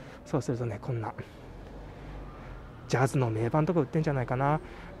そうするとね、こんなジャズの名盤とか売ってんじゃないかな、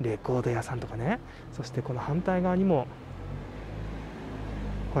レコード屋さんとかね。そしてこの反対側にも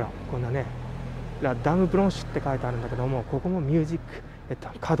ほら、こんなね、ラ・ダム・ブロンシュって書いてあるんだけども、ここもミュージック、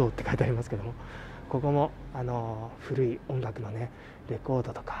華道って書いてありますけども、ここも古い音楽のね、レコー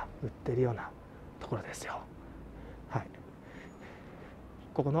ドとか売ってるようなところですよ。はい、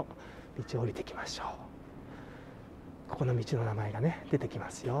ここの道を降りていきましょう。ここの道の名前がね、出てき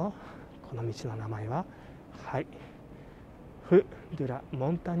ますよ。この道の名前は、はい、フ・ドゥ・ラ・モ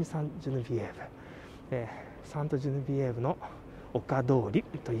ンターニ・サン・ジュヌビエーブ、サント・ジュヌビエーブの丘通り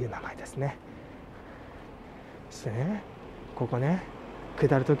という名前ですね。そしてね、ここね、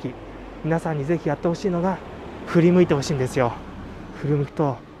下るとき、皆さんにぜひやってほしいのが、振り向いてほしいんですよ。振り向く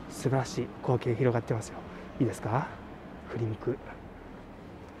と素晴らしい光景が広がってますよ。いいですか？振り向く。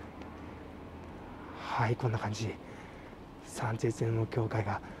はい、こんな感じ。サンテチエンヌの教会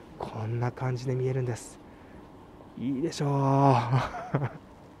がこんな感じで見えるんです。いいでしょ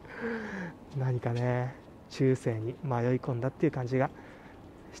う何かね中世に迷い込んだっていう感じが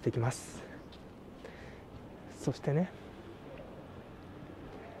してきます。そしてね、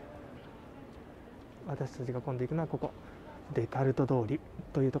私たちが今度行くのはここデカルト通り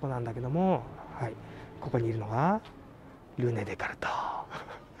というところなんだけども、はい、ここにいるのはルネ・デカルト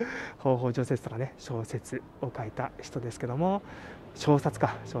方法除雪とかね小説を書いた人ですけども、小冊、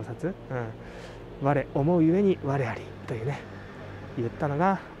我思うゆえに我ありというね言ったの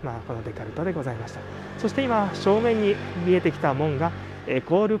が、このデカルトでございました。そして今正面に見えてきた門がエ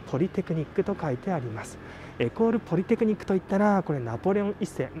コールポリテクニックと書いてあります。エコールポリテクニックといったら、これナポレオン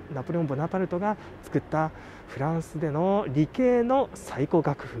ボナパルトが作ったフランスでの理系の最高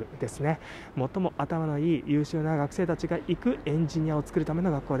学府ですね。最も頭のいい優秀な学生たちが行くエンジニアを作るための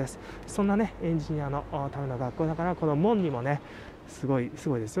学校です。そんなねエンジニアのための学校だから、この門にもねすごいです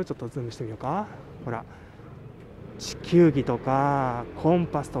よ。ちょっとズームしてみようか。ほら、地球儀とかコン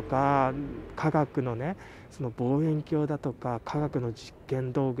パスとか科学のねその望遠鏡だとか科学の実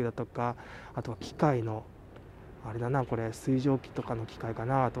験道具だとか、あとは機械のあれだな、これ水蒸気とかの機械か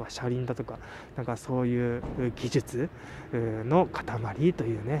な、あとは車輪だとか、なんかそういう技術の塊と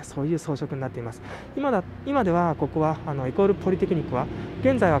いうね、そういう装飾になっています。今ではここはエコールポリテクニックは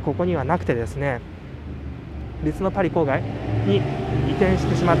現在はここにはなくてですね、別のパリ郊外に移転し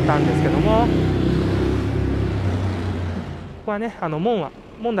てしまったんですけども、ここはね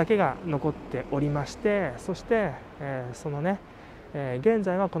門だけが残っておりまして、そして、そのね現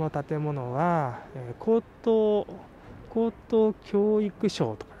在はこの建物は高等教育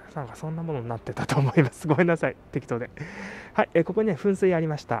省とかなんかそんなものになってたと思います。ごめんなさい適当で。はい、ここにね噴水あり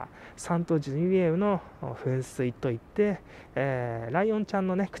ました。サントジュリエウの噴水といって、ライオンちゃん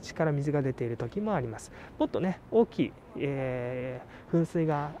のね口から水が出ている時もあります。もっとね大きい、噴水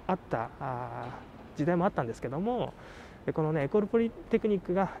があった時代もあったんですけども、このねエコールポリテクニッ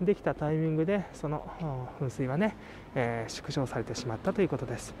クができたタイミングでその噴水はね、縮小されてしまったということ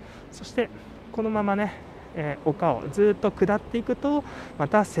です。そしてこのままね、丘をずっと下っていくとま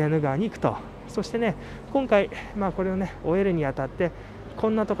たセーヌ川に行くと。そしてね今回、これをね終えるにあたってこ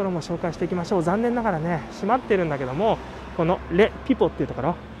んなところも紹介していきましょう。残念ながらね閉まってるんだけども、このレ・ピポっていうとこ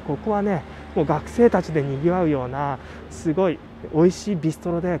ろ、ここはねもう学生たちでにぎわうようなすごい美味しいビス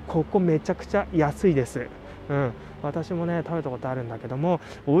トロで、ここめちゃくちゃ安いです。私もね食べたことあるんだけども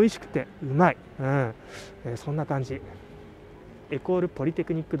美味しくてうまい、そんな感じ。エコールポリテ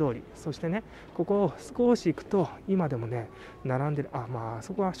クニック通り、そしてねここを少し行くと今でもね並んでる、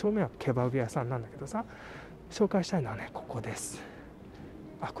そこは正面はケバブ屋さんなんだけどさ、紹介したいのはねここです。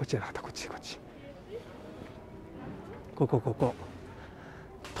こっちじゃなかった、こっちここ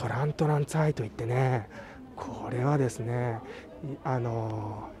トランツァイといってね、これはですね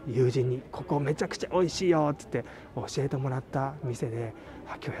友人にここめちゃくちゃ美味しいよって言って教えてもらった店で、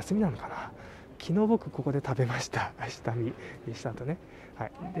今日休みなのかな、昨日僕ここで食べました下見した後ね、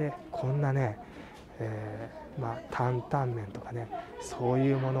でこんなね、担々麺とかねそう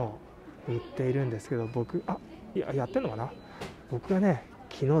いうものを売っているんですけど、僕やってんのかな、僕がね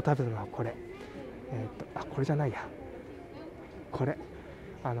昨日食べたのはこれ、これじゃないや、これ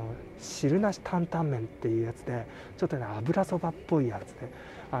汁なし担々麺っていうやつで、ちょっとね油そばっぽいやつで、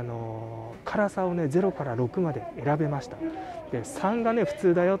辛さをね0から6まで選べました。で3がね普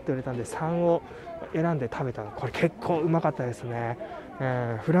通だよって言われたんで3を選んで食べたの、これ結構うまかったですね。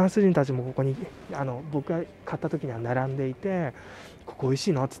フランス人たちもここに僕が買った時には並んでいて、ここ美味し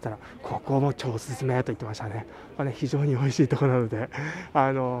いのって言ったらここも超おすすめと言ってましたね。非常に美味しいところなので、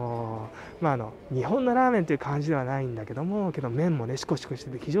日本のラーメンという感じではないんだけども、麺もねシコシコして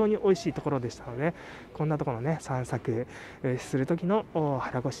て非常に美味しいところでしたので、こんなところのね散策する時の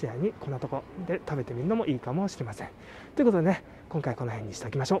腹ごしやにこんなところで食べてみるのもいいかもしれません。ということでね今回この辺にしてお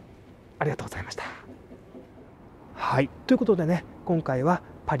きましょう。ありがとうございました。はい、ということでね今回は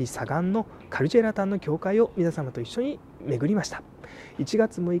パリ左岸のカルジェラタンの教会を皆様と一緒に巡りました。1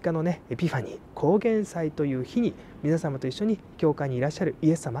月6日のねエピファニー高原祭という日に皆様と一緒に教会にいらっしゃるイ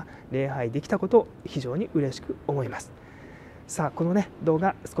エス様礼拝できたことを非常に嬉しく思います。さあこのね動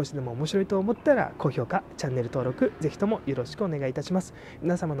画少しでも面白いと思ったら高評価チャンネル登録ぜひともよろしくお願いいたします。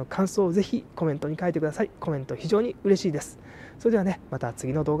皆様の感想をぜひコメントに書いてください。コメント非常に嬉しいです。それではねまた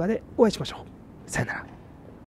次の動画でお会いしましょう。さよなら。